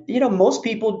 And most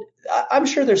people, I'm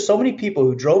sure there's so many people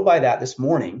who drove by that this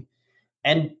morning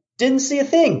and didn't see a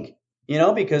thing,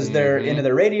 because they're into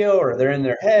their radio or they're in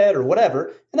their head or whatever,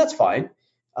 and that's fine.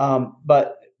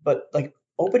 But like,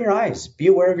 open your eyes, be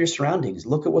aware of your surroundings,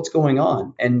 look at what's going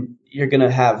on, and you're going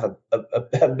to have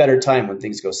a better time when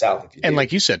things go south. If you and do.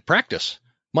 like you said, practice.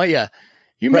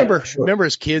 You remember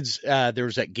as kids, there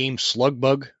was that game Slug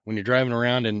Bug when you're driving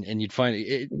around and you'd find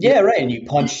it. Yeah, right. And you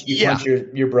punch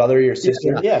your brother, your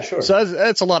sister. Yeah, sure. So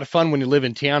that's a lot of fun when you live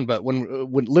in town, but when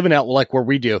living out like where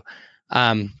we do,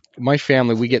 my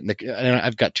family, we get and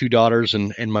I've got 2 daughters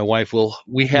and my wife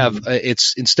we have,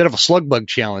 it's instead of a Slug Bug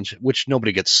challenge, which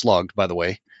nobody gets slugged, by the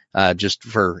way, just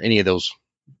for any of those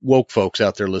woke folks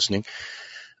out there listening.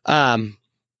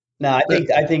 No,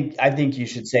 I think you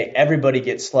should say everybody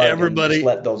gets slugged. Everybody, and just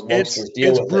let those wokesters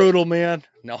deal with it. It's brutal, man.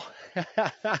 No.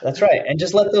 That's right. And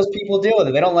just let those people deal with it.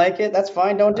 If they don't like it, that's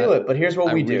fine. Don't do it. But here's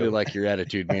what we do. I really like your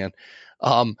attitude, man.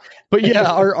 But yeah,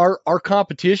 our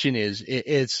competition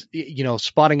it's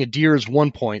spotting a deer is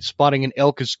 1 point, spotting an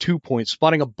elk is 2 points,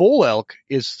 spotting a bull elk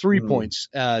is 3 points,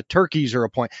 turkeys are a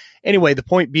point. Anyway, the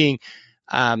point being,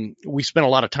 we spent a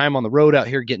lot of time on the road out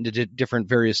here getting to different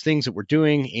various things that we're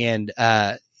doing, and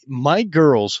my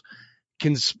girls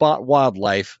can spot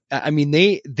wildlife. I mean,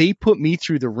 they put me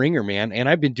through the ringer, man, and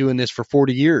I've been doing this for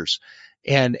 40 years.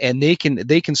 And they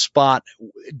can spot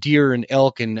deer and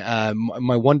elk. And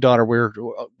my one daughter, we're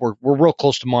real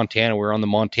close to Montana. We're on the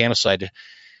Montana side.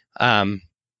 I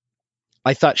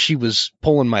thought she was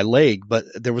pulling my leg, but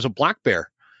there was a black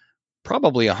bear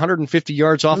probably 150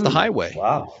 yards off the highway.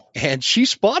 Wow. And she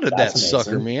spotted That's that amazing.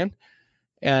 Sucker, man.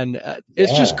 And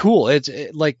it's just cool. It's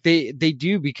like they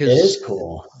do, because it is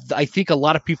cool. I think a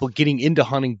lot of people getting into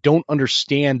hunting don't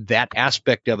understand that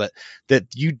aspect of it, that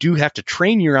you do have to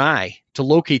train your eye to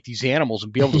locate these animals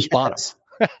and be able to spot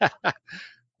them.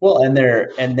 Well, and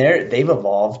they've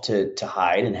evolved to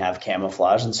hide and have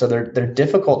camouflage, and so they're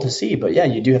difficult to see. But yeah,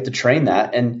 you do have to train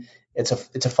that, and it's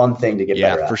a fun thing to get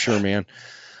better at. Yeah, for sure, man.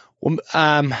 Well,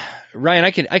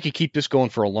 Ryan, I could keep this going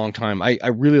for a long time. I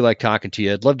really like talking to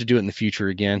you. I'd love to do it in the future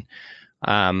again.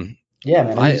 Yeah,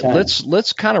 man.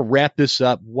 Let's kind of wrap this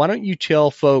up. Why don't you tell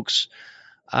folks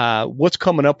what's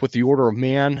coming up with the Order of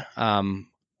Man?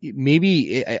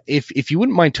 Maybe if you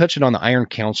wouldn't mind touching on the Iron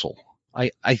Council. I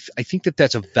think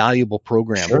that's a valuable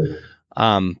program. Sure.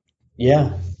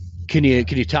 Yeah. Can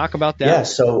you talk about that? Yeah.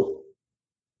 So.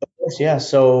 Of course, yeah.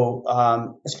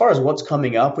 So as far as what's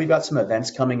coming up, we've got some events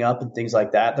coming up and things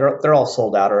like that. They're all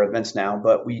sold out, our events now,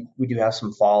 but we do have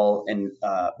some fall and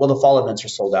the fall events are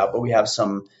sold out, but we have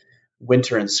some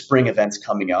winter and spring events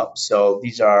coming up. So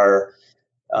these are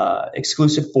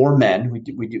exclusive for men.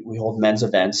 We hold men's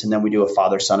events, and then we do a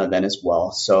father-son event as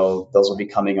well. So those will be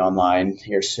coming online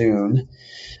here soon.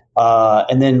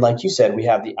 And then, like you said, we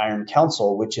have the Iron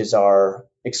Council, which is our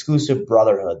exclusive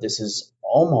brotherhood. This is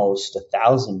almost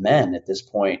 1,000 men at this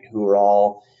point who are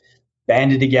all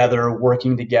banded together,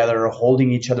 working together,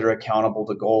 holding each other accountable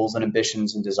to goals and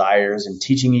ambitions and desires, and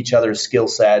teaching each other skill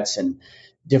sets and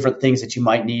different things that you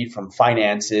might need, from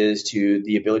finances to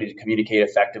the ability to communicate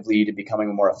effectively, to becoming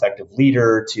a more effective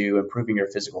leader, to improving your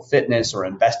physical fitness, or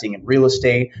investing in real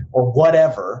estate, or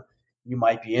whatever you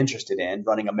might be interested in,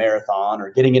 running a marathon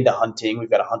or getting into hunting. We've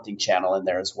got a hunting channel in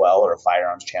there as well, or a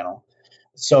firearms channel.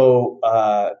 So,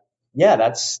 yeah,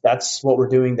 that's what we're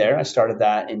doing there. I started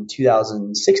that in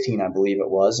 2016, I believe it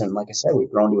was. And like I said, we've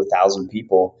grown to 1,000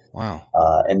 people. Wow.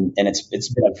 And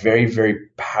it's been a very, very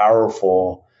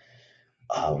powerful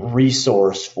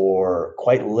resource for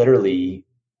quite literally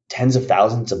tens of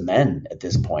thousands of men at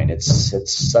this point. It's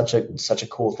such a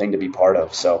cool thing to be part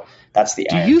of. So that's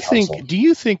the Iron Council. Do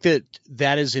you think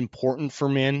that is important for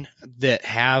men that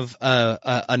have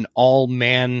an all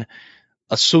man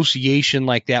association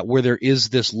like that, where there is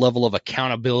this level of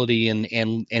accountability and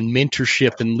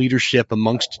mentorship and leadership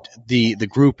amongst the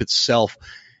group itself?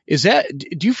 Do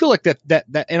you feel like that,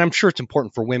 and I'm sure it's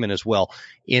important for women as well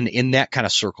in that kind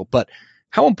of circle, but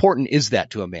how important is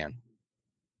that to a man?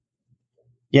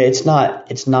 Yeah, it's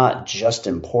not just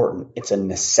important, it's a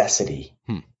necessity.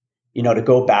 To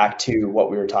go back to what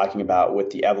we were talking about with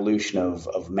the evolution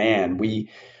of man, we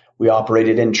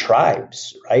operated in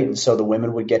tribes, right? And so the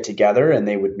women would get together and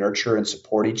they would nurture and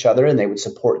support each other, and they would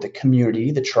support the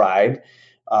community, the tribe,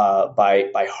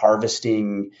 by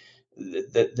harvesting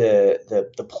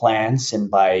the plants, and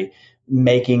by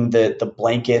making the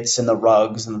blankets and the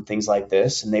rugs and things like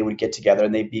this. And they would get together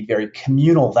and they'd be very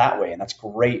communal that way. And that's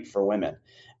great for women.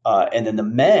 And then the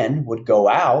men would go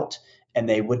out and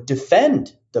they would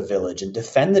defend the village and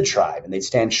defend the tribe. And they'd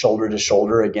stand shoulder to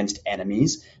shoulder against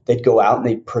enemies. They'd go out and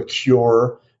they'd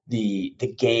procure the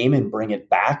game and bring it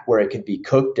back where it could be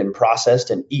cooked and processed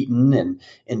and eaten and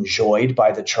enjoyed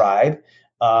by the tribe.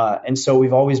 And so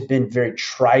we've always been very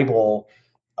tribal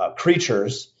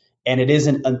creatures. And it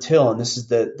isn't until, and this is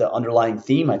the underlying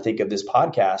theme, I think, of this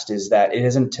podcast, is that it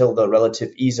isn't until the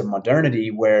relative ease of modernity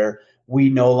where we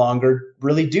no longer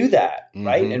really do that,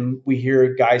 right? And we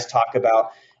hear guys talk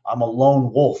about, I'm a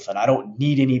lone wolf and I don't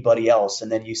need anybody else.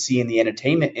 And then you see in the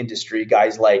entertainment industry,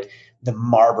 guys like the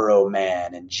Marlboro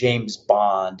Man and James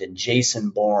Bond and Jason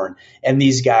Bourne. And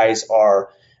these guys are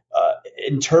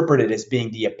interpreted as being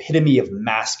the epitome of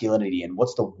masculinity. And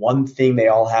what's the one thing they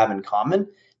all have in common?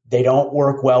 They don't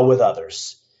work well with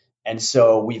others. And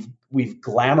so we've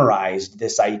glamorized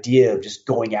this idea of just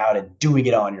going out and doing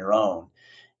it on your own.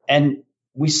 And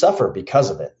we suffer because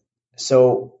of it.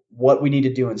 So what we need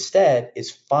to do instead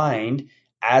is find,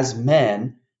 as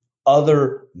men,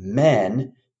 other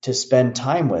men to spend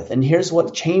time with. And here's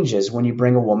what changes when you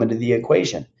bring a woman to the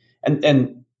equation.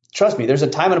 And trust me, there's a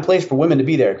time and a place for women to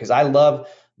be there, because I love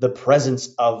the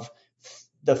presence of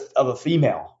a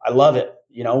female. I love it.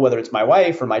 You know, whether it's my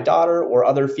wife or my daughter or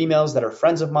other females that are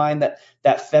friends of mine,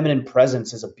 that feminine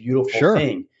presence is a beautiful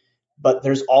thing. But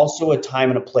there's also a time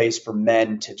and a place for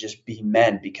men to just be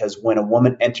men, because when a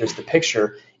woman enters the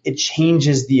picture, it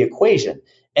changes the equation.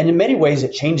 And in many ways,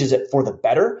 it changes it for the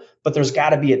better. But there's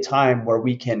got to be a time where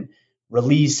we can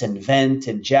release and vent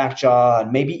and jackjaw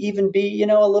and maybe even be, you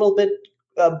know, a little bit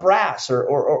brass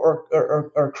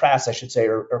or crass, I should say,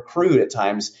 or crude at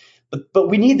times. But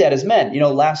we need that as men. You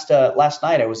know, last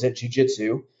night I was at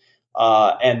jiu-jitsu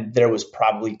and there was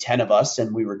probably 10 of us,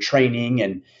 and we were training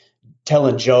and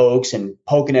telling jokes and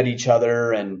poking at each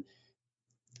other. And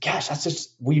gosh, that's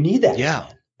just, we need that. Yeah.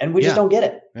 And we just don't get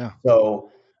it. Yeah. So,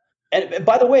 and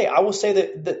by the way, I will say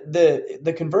that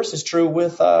the converse is true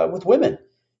with women.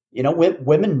 You know,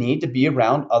 women need to be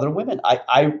around other women.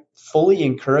 I fully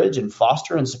encourage and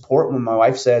foster and support when my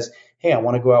wife says, hey, I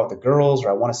want to go out with the girls, or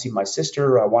I want to see my sister,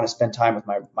 or I want to spend time with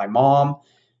my mom.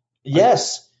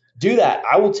 Yes, do that.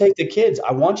 I will take the kids.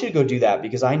 I want you to go do that,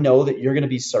 because I know that you're going to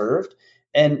be served.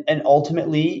 And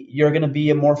ultimately, you're going to be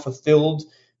a more fulfilled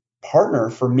partner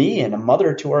for me and a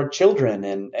mother to our children,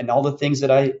 and all the things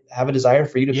that I have a desire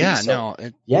for you to be. So,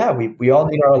 we all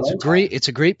need our alone time. It's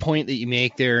a great point that you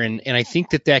make there. And I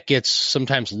think that gets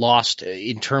sometimes lost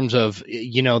in terms of,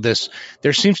 you know,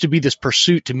 there seems to be this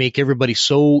pursuit to make everybody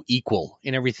so equal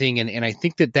in everything. And I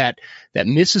think that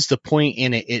misses the point,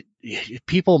 and it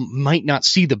people might not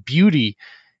see the beauty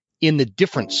in the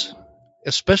difference,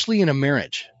 especially in a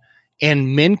marriage.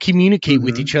 And men communicate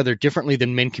with each other differently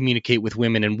than men communicate with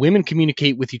women, and women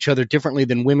communicate with each other differently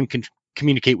than women can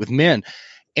communicate with men.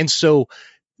 And so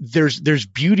there's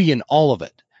beauty in all of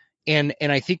it. And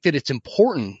I think that it's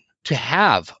important to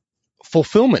have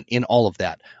fulfillment in all of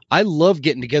that. I love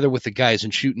getting together with the guys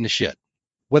and shooting the shit,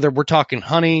 whether we're talking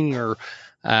hunting or,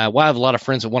 I have a lot of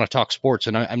friends that want to talk sports,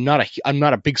 and I'm not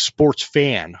a big sports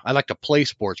fan. I like to play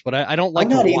sports, but I don't like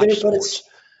to watch sports.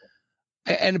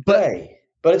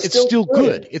 But it's still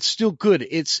good. It's still good.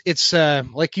 It's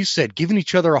like you said, giving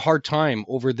each other a hard time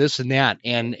over this and that.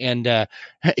 And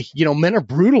you know, men are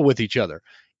brutal with each other.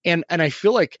 And I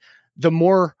feel like the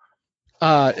more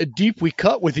deep we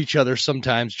cut with each other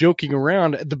sometimes, joking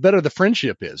around, the better the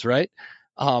friendship is, right?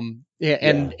 So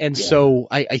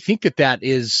I think that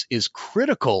is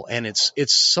critical, and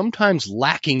it's sometimes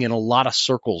lacking in a lot of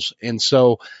circles. And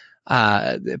so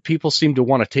people seem to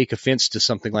want to take offense to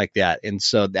something like that. And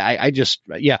so I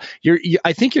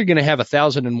think you're going to have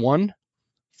 1,001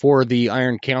 for the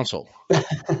Iron Council.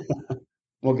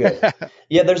 Well, good.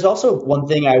 Yeah. There's also one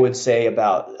thing I would say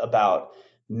about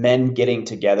men getting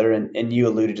together, and you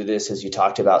alluded to this as you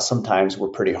talked about, sometimes we're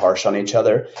pretty harsh on each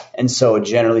other. And so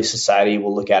generally society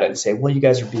will look at it and say, well, you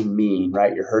guys are being mean,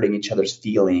 right? You're hurting each other's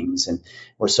feelings. And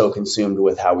we're so consumed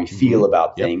with how we feel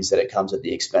about things that it comes at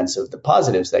the expense of the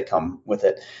positives that come with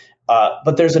it.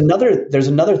 But there's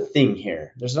another thing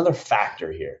here. There's another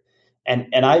factor here.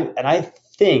 And I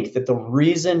think that the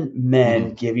reason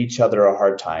men give each other a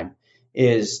hard time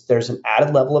is there's an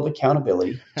added level of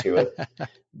accountability to it.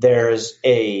 There's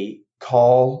a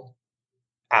call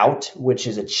out, which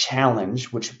is a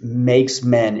challenge, which makes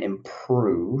men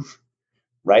improve,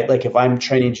 right? Like if I'm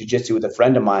training jiu-jitsu with a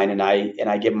friend of mine and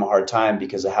I give him a hard time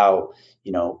because of how,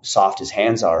 you know, soft his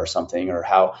hands are or something, or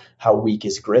how weak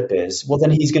his grip is, well,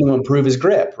 then he's going to improve his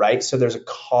grip, right? So there's a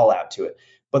call out to it.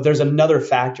 But there's another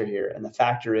factor here. And the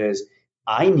factor is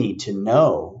I need to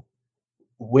know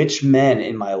which men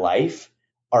in my life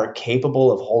are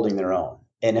capable of holding their own.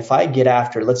 And if I get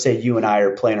after, let's say you and I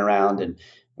are playing around and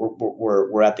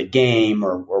we're at the game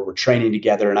or we're training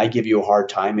together and I give you a hard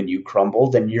time and you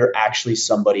crumble, then you're actually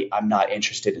somebody I'm not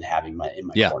interested in having in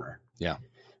my corner. Yeah.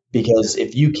 Because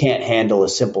if you can't handle a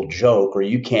simple joke or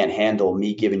you can't handle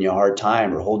me giving you a hard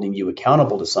time or holding you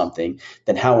accountable to something,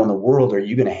 then how in the world are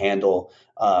you going to handle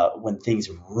when things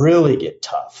really get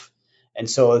tough? And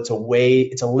so it's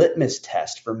a litmus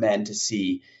test for men to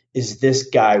see, is this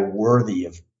guy worthy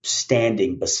of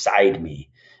standing beside me?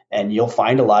 And you'll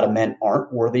find a lot of men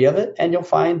aren't worthy of it. And you'll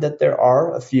find that there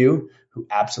are a few who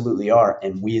absolutely are.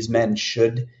 And we as men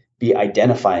should be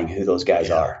identifying who those guys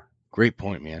are. Great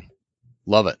point, man.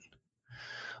 Love it.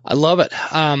 I love it.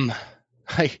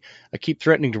 I keep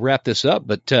threatening to wrap this up,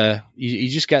 but you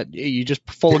just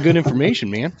full of good information,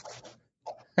 man.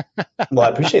 Well, I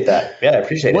appreciate that. Yeah, I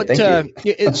appreciate it. Thank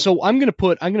you. So I'm gonna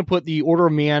put the Order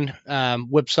of Man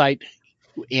website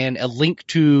and a link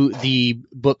to the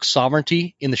book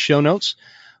Sovereignty in the show notes.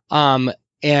 And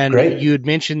Great. You had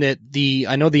mentioned that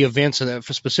I know the events,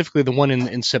 specifically the one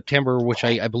in September, which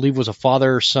I believe was a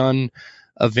father-son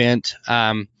event,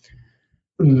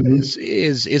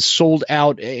 is sold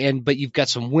out, but you've got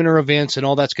some winter events and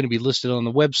all that's going to be listed on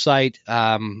the website.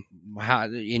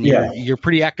 You're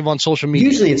pretty active on social media.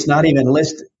 Usually it's not even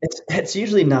listed. It's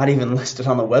usually not even listed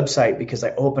on the website because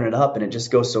I open it up and it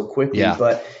just goes so quickly. Yeah.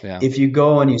 But if you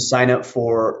go and you sign up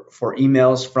for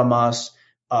emails from us,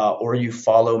 or you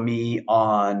follow me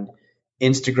on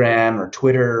Instagram or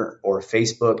Twitter or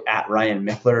Facebook at Ryan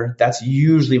Michler, that's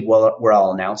usually where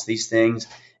I'll announce these things,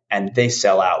 and they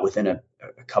sell out within a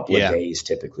couple of days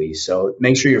typically. So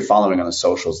make sure you're following on the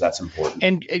socials. That's important.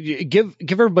 And give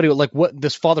everybody what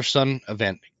this father-son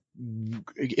event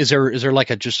is. There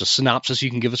like just a synopsis you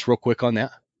can give us real quick on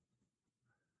that?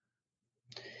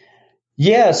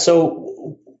 Yeah.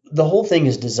 So the whole thing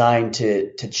is designed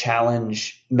to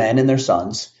challenge men and their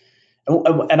sons.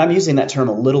 And I'm using that term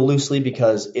a little loosely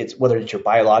because it's whether it's your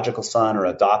biological son or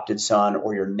adopted son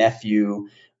or your nephew.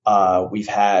 We've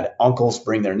had uncles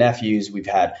bring their nephews. We've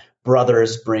had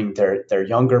brothers bring their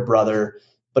younger brother,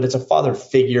 but it's a father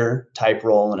figure type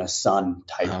role and a son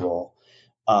type role.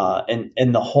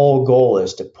 And the whole goal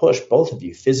is to push both of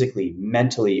you physically,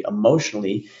 mentally,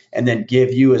 emotionally, and then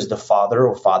give you as the father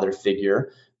or father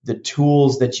figure the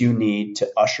tools that you need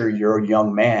to usher your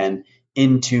young man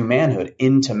into manhood,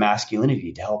 into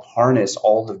masculinity, to help harness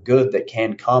all the good that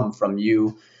can come from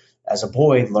you as a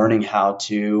boy, learning how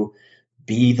to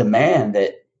be the man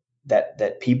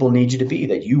that people need you to be,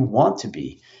 that you want to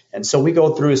be. And so we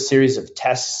go through a series of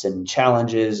tests and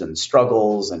challenges and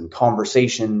struggles and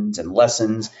conversations and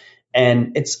lessons.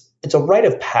 And it's a rite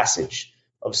of passage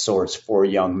of sorts for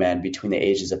young men between the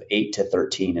ages of 8 to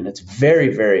 13. And it's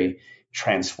very, very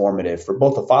transformative for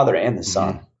both the father and the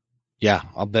son. Mm-hmm. Yeah,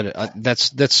 I'll bet it.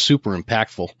 That's super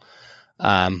impactful.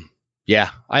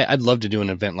 I'd love to do an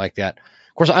event like that.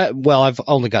 Of course, I've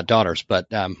only got daughters, but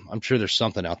I'm sure there's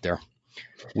something out there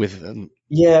with.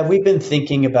 Yeah, we've been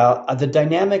thinking about the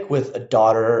dynamic with a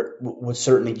daughter would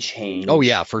certainly change. Oh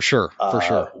yeah, for sure.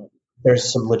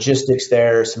 There's some logistics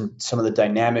there, some of the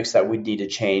dynamics that we need to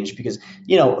change because,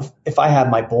 if I have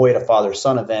my boy at a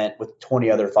father-son event with 20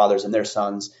 other fathers and their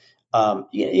sons, I'm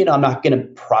not going to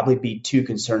probably be too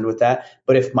concerned with that.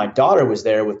 But if my daughter was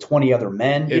there with 20 other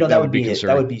men, that would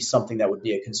be something that would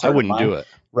be a concern. I wouldn't do it.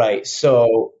 Right.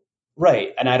 So,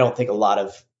 right. And I don't think a lot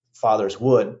of fathers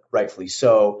would, rightfully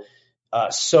so.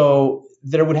 So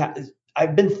there would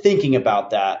I've been thinking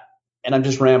about that, and I'm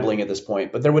just rambling at this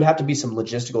point, but there would have to be some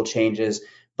logistical changes.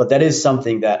 But that is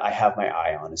something that I have my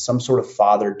eye on, is some sort of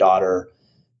father-daughter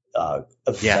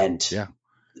event. Yeah.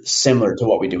 Similar to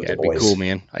what we do with the boys. That'd be cool,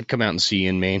 man. I'd come out and see you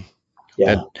in Maine.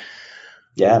 Yeah.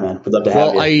 Yeah, man. We'd love to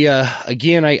have you.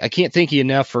 I can't thank you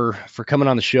enough for coming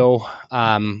on the show.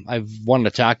 I've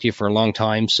wanted to talk to you for a long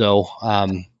time. So,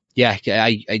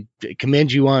 I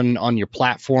commend you on your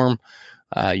platform.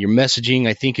 Your messaging,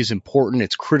 I think, is important.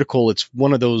 It's critical. It's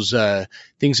one of those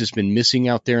things that's been missing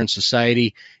out there in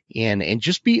society. And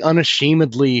just be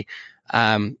unashamedly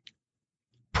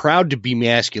proud to be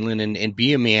masculine and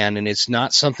be a man, and it's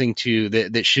not something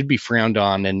that should be frowned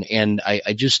on. And I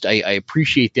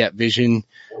appreciate that vision,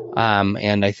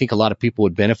 and I think a lot of people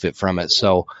would benefit from it.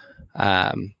 So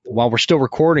while we're still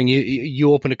recording,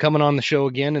 you open to coming on the show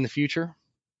again in the future?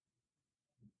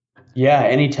 Yeah,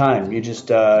 anytime. You just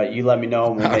you let me know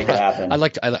and we'll make it happen. I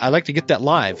like to get that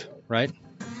live, right?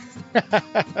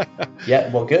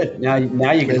 Yeah, well, good. Now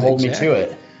you can hold me to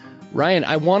it. Ryan,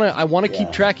 I wanna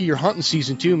keep track of your hunting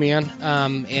season too, man.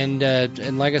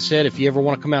 And like I said, if you ever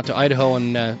want to come out to Idaho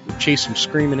and chase some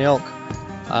screaming elk,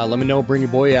 let me know. Bring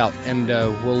your boy out, and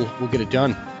we'll get it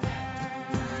done.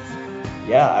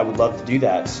 Yeah, I would love to do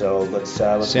that. So let's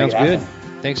Sounds make it happen. good.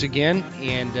 Thanks again,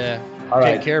 and All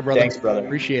right. take care, brother. Thanks, brother.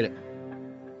 Appreciate it.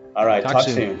 All right. Talk Talk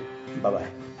soon. soon. Bye-bye.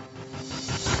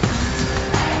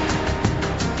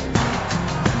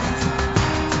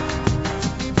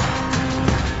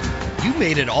 You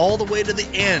made it all the way to the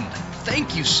end.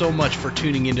 Thank you so much for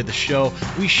tuning into the show.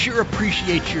 We sure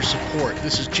appreciate your support.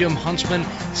 This is Jim Huntsman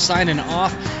signing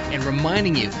off and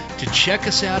reminding you to check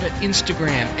us out at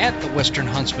Instagram at The Western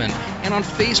Huntsman and on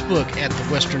Facebook at The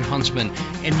Western Huntsman.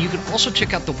 And you can also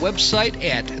check out the website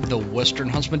at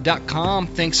thewesternhuntsman.com.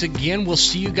 Thanks again. We'll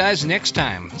see you guys next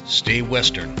time. Stay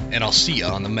Western, and I'll see you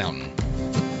on the mountain.